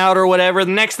 hanging out or whatever.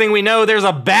 The next thing we know, there's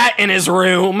a bat in his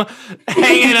room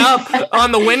hanging up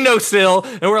on the windowsill.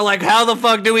 And we're like, how the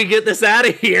fuck do we get this out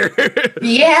of here?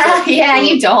 Yeah,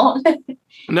 you don't.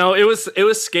 No, it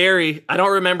was scary. I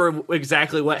don't remember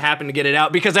exactly what happened to get it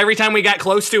out because every time we got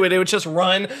close to it, it would just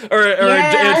run or it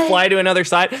would fly to another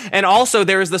side. And also,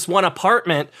 there was this one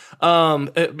apartment.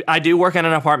 I do work in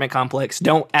an apartment complex.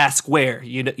 Don't ask where.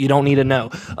 You don't need to know.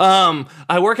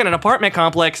 I work in an apartment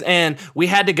complex, and we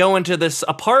had to go into this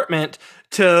apartment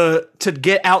to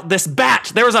get out this bat.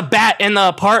 There was a bat in the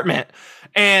apartment.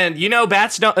 And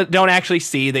bats don't actually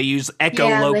see. They use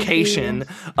echolocation.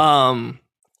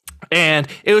 And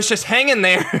it was just hanging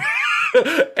there.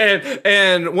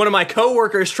 and one of my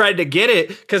coworkers tried to get it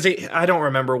because I don't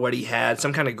remember what he had,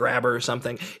 some kind of grabber or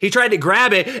something. He tried to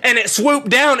grab it and it swooped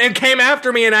down and came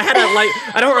after me. And I had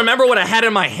I don't remember what I had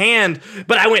in my hand,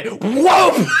 but I went,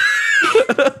 whoa!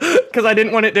 Because I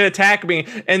didn't want it to attack me.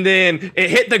 And then it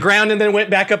hit the ground and then went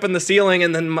back up in the ceiling.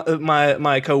 And then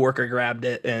my coworker grabbed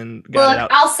it and got it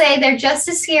out. I'll say they're just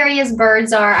as scary as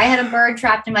birds are. I had a bird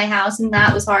trapped in my house and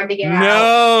that was hard to get out.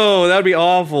 No, that would be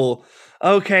awful.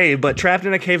 Okay, but trapped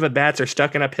in a cave of bats or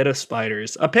stuck in a pit of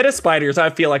spiders. A pit of spiders, I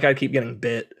feel like I'd keep getting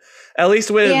bit. At least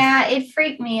with Yeah, it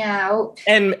freaked me out.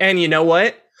 and you know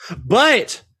what?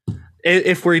 But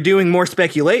if we're doing more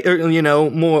speculate, or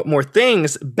more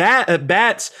things,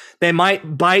 bats, they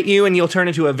might bite you and you'll turn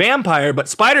into a vampire, but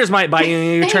spiders might bite you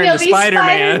and you turn into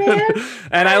Spider-Man.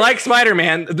 And I like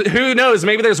Spider-Man. Who knows?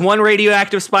 Maybe there's one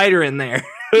radioactive spider in there.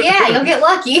 Yeah, you'll get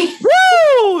lucky.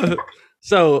 Woo!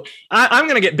 So I'm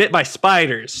gonna get bit by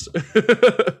spiders.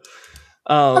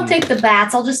 I'll take the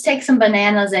bats. I'll just take some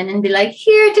bananas in and be like,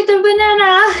 here to the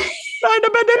banana.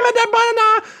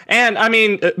 And I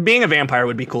mean, being a vampire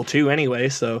would be cool too anyway,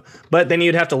 so but then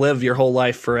you'd have to live your whole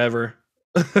life forever.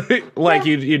 Like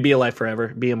you'd be alive forever,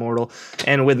 be immortal.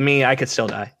 And with me, I could still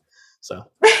die. So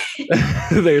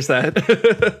there's that.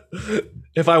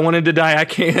 If I wanted to die, I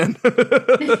can.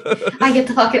 I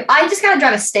just gotta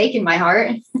drive a stake in my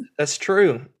heart. That's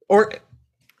true. Or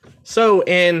so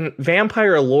in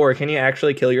vampire lore, can you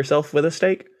actually kill yourself with a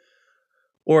stake?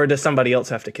 Or does somebody else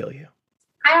have to kill you?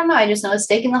 I don't know. I just know a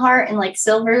stake in the heart and like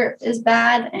silver is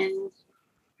bad and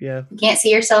yeah, you can't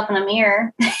see yourself in a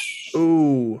mirror.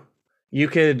 Ooh. You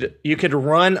could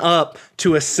run up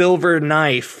to a silver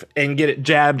knife and get it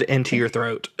jabbed into your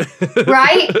throat.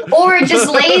 Right? Or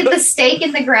just lay the stake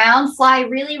in the ground, fly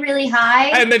really, really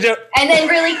high, and then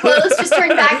really close, just turn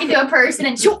back into a person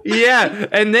and yeah.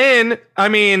 And then, I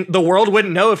mean, the world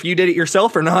wouldn't know if you did it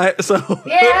yourself or not. So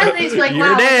yeah, they'd be like,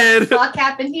 you're wow, dead. what the fuck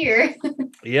happened here?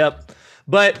 Yep.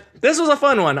 But this was a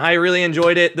fun one. I really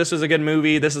enjoyed it. This was a good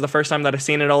movie. This is the first time that I've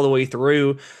seen it all the way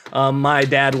through. My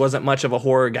dad wasn't much of a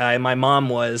horror guy. My mom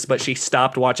was, but she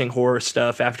stopped watching horror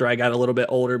stuff after I got a little bit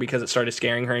older because it started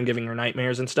scaring her and giving her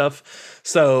nightmares and stuff.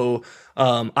 So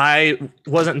I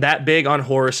wasn't that big on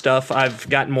horror stuff. I've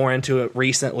gotten more into it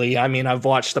recently. I mean, I've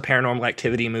watched the Paranormal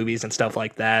Activity movies and stuff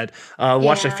like that.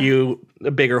 Watched a few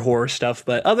bigger horror stuff.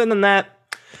 But other than that,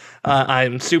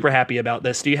 I'm super happy about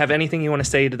this. Do you have anything you want to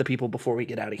say to the people before we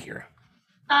get out of here?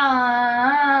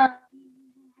 No,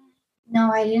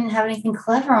 I didn't have anything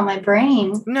clever on my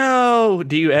brain. No.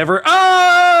 Do you ever?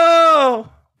 Oh!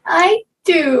 I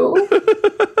do.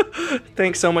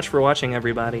 Thanks so much for watching,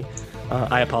 everybody.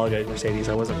 I apologize, Mercedes.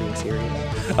 I wasn't being serious.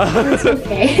 It's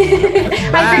okay.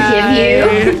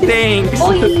 I forgive you. Thanks.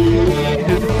 Bye.